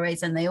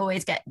stories and they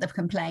always get the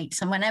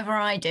complaints. And whenever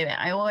I do it,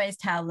 I always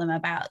tell them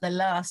about the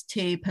last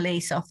 2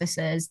 police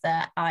officers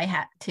that I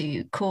had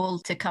to call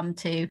to come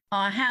to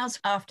our house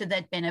after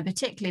there'd been a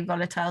particularly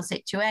volatile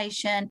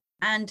situation.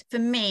 And for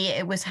me,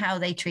 it was how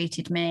they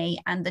treated me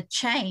and the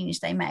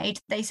change they made.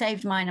 They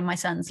saved mine and my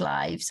son's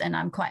lives. And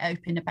I'm quite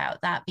open about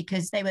that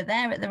because they were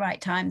there at the right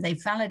time. They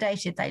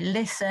validated, they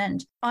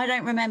listened. I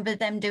don't remember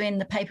them doing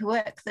the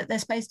paperwork that they're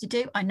supposed to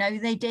do. I know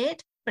they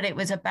did, but it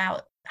was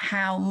about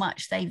how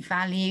much they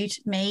valued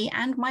me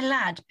and my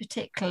lad,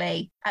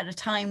 particularly at a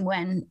time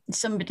when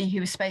somebody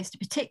who was supposed to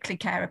particularly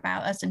care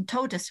about us and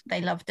told us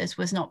they loved us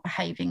was not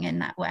behaving in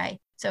that way.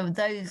 So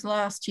those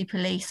last 2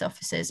 police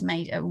officers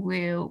made a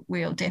real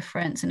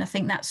difference. And I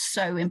think that's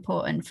so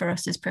important for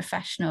us as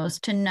professionals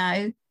to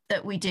know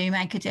that we do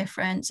make a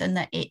difference and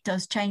that it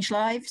does change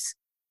lives.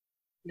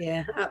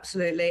 Yeah,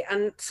 absolutely.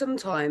 And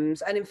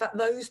sometimes, and in fact,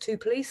 those 2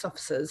 police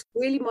officers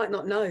really might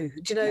not know.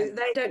 Do you know,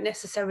 they don't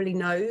necessarily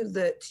know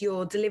that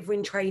you're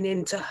delivering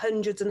training to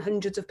hundreds and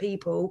hundreds of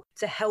people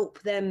to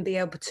help them be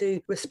able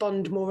to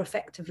respond more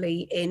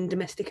effectively in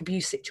domestic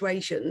abuse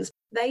situations.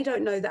 They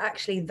don't know that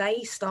actually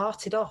they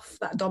started off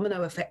that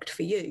domino effect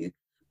for you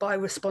by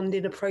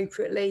responding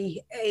appropriately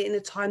in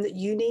a time that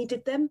you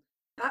needed them.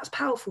 That's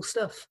powerful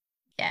stuff.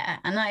 Yeah,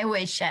 and I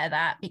always share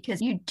that because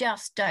you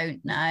just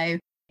don't know.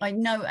 I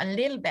know a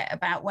little bit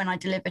about when I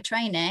deliver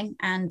training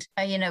and,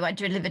 I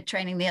delivered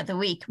training the other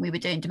week and we were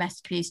doing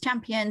domestic abuse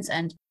champions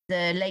and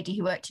the lady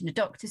who worked in the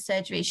doctor's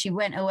surgery, she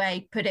went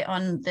away, put it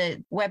on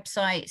the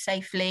website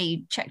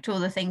safely, checked all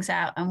the things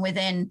out. And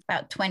within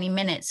about 20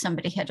 minutes,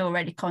 somebody had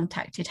already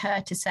contacted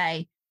her to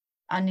say,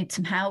 I need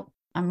some help.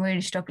 I'm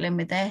really struggling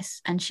with this.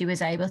 And she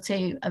was able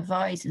to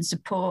advise and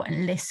support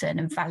and listen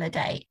and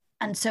validate.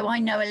 And so I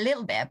know a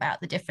little bit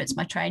about the difference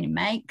my training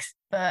makes,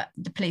 but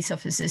the police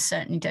officers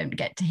certainly don't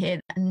get to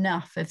hear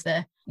enough of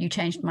the you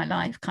changed my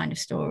life kind of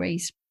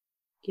stories.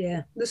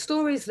 Yeah, the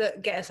stories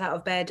that get us out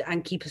of bed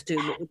and keep us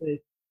doing what we do.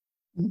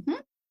 Mm-hmm.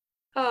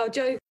 Oh,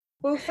 Jo,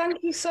 well, thank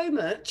you so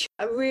much.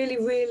 I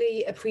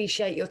really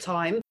appreciate your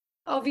time.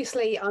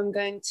 Obviously, I'm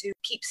going to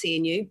keep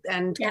seeing you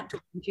and keep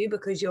talking to you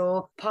because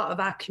you're part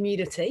of our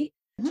community.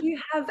 Mm-hmm. Do you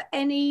have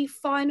any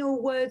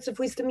final words of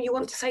wisdom you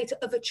want to say to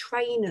other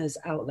trainers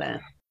out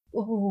there?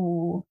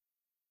 Oh,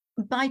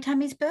 buy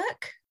Tammy's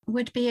book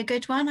would be a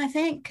good one, I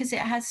think, because it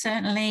has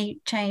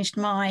certainly changed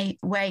my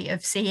way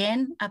of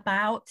seeing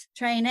about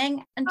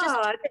training. And just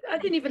I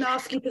didn't even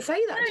ask you to say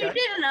that. No, you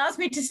didn't ask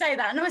me to say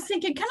that. And I was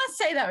thinking, can I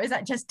say that or is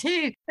that just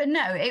too? But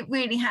no, it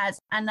really has.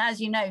 And as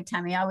you know,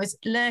 Tammy, I was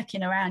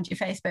lurking around your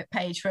Facebook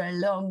page for a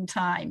long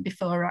time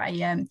before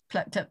I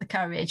plucked up the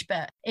courage,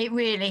 but it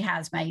really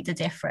has made a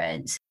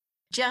difference.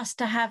 Just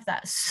to have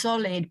that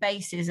solid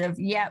basis of,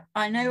 yep,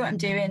 I know what I'm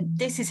doing.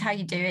 This is how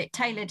you do it,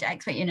 tailored to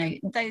expert,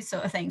 those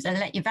sort of things, and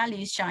let your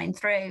values shine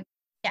through.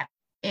 Yeah.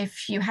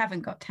 If you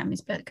haven't got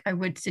Tammy's book, I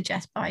would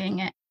suggest buying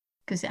it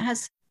because it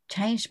has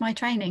changed my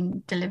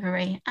training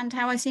delivery and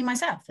how I see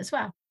myself as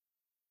well.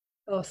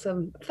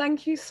 Awesome.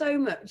 Thank you so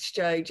much,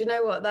 Jo. Do you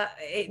know what?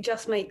 It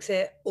just makes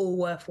it all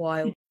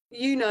worthwhile.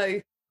 You know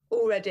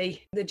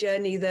already the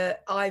journey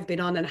that I've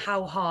been on and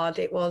how hard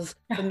it was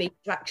for me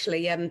to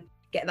actually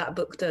get that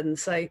book done.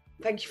 So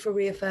thank you for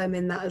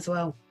reaffirming that as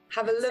well.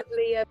 Have a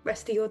lovely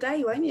rest of your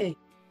day, won't you?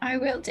 I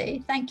will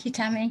do. Thank you,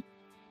 Tammy.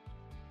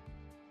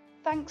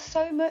 Thanks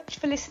so much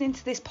for listening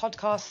to this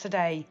podcast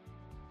today.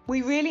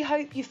 We really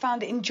hope you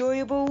found it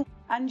enjoyable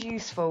and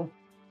useful.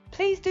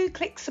 Please do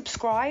click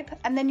subscribe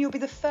and then you'll be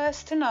the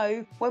first to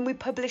know when we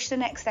publish the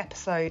next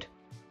episode.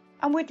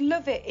 And we'd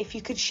love it if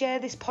you could share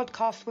this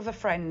podcast with a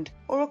friend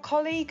or a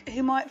colleague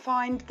who might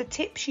find the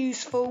tips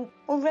useful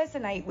or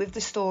resonate with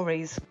the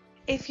stories.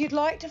 If you'd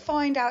like to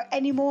find out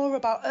any more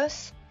about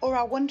us or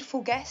our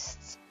wonderful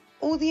guests,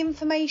 all the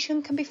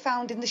information can be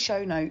found in the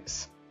show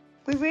notes.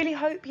 We really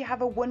hope you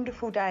have a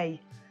wonderful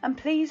day. And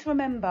please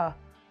remember,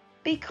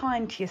 be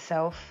kind to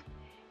yourself.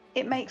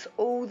 It makes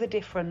all the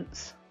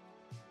difference.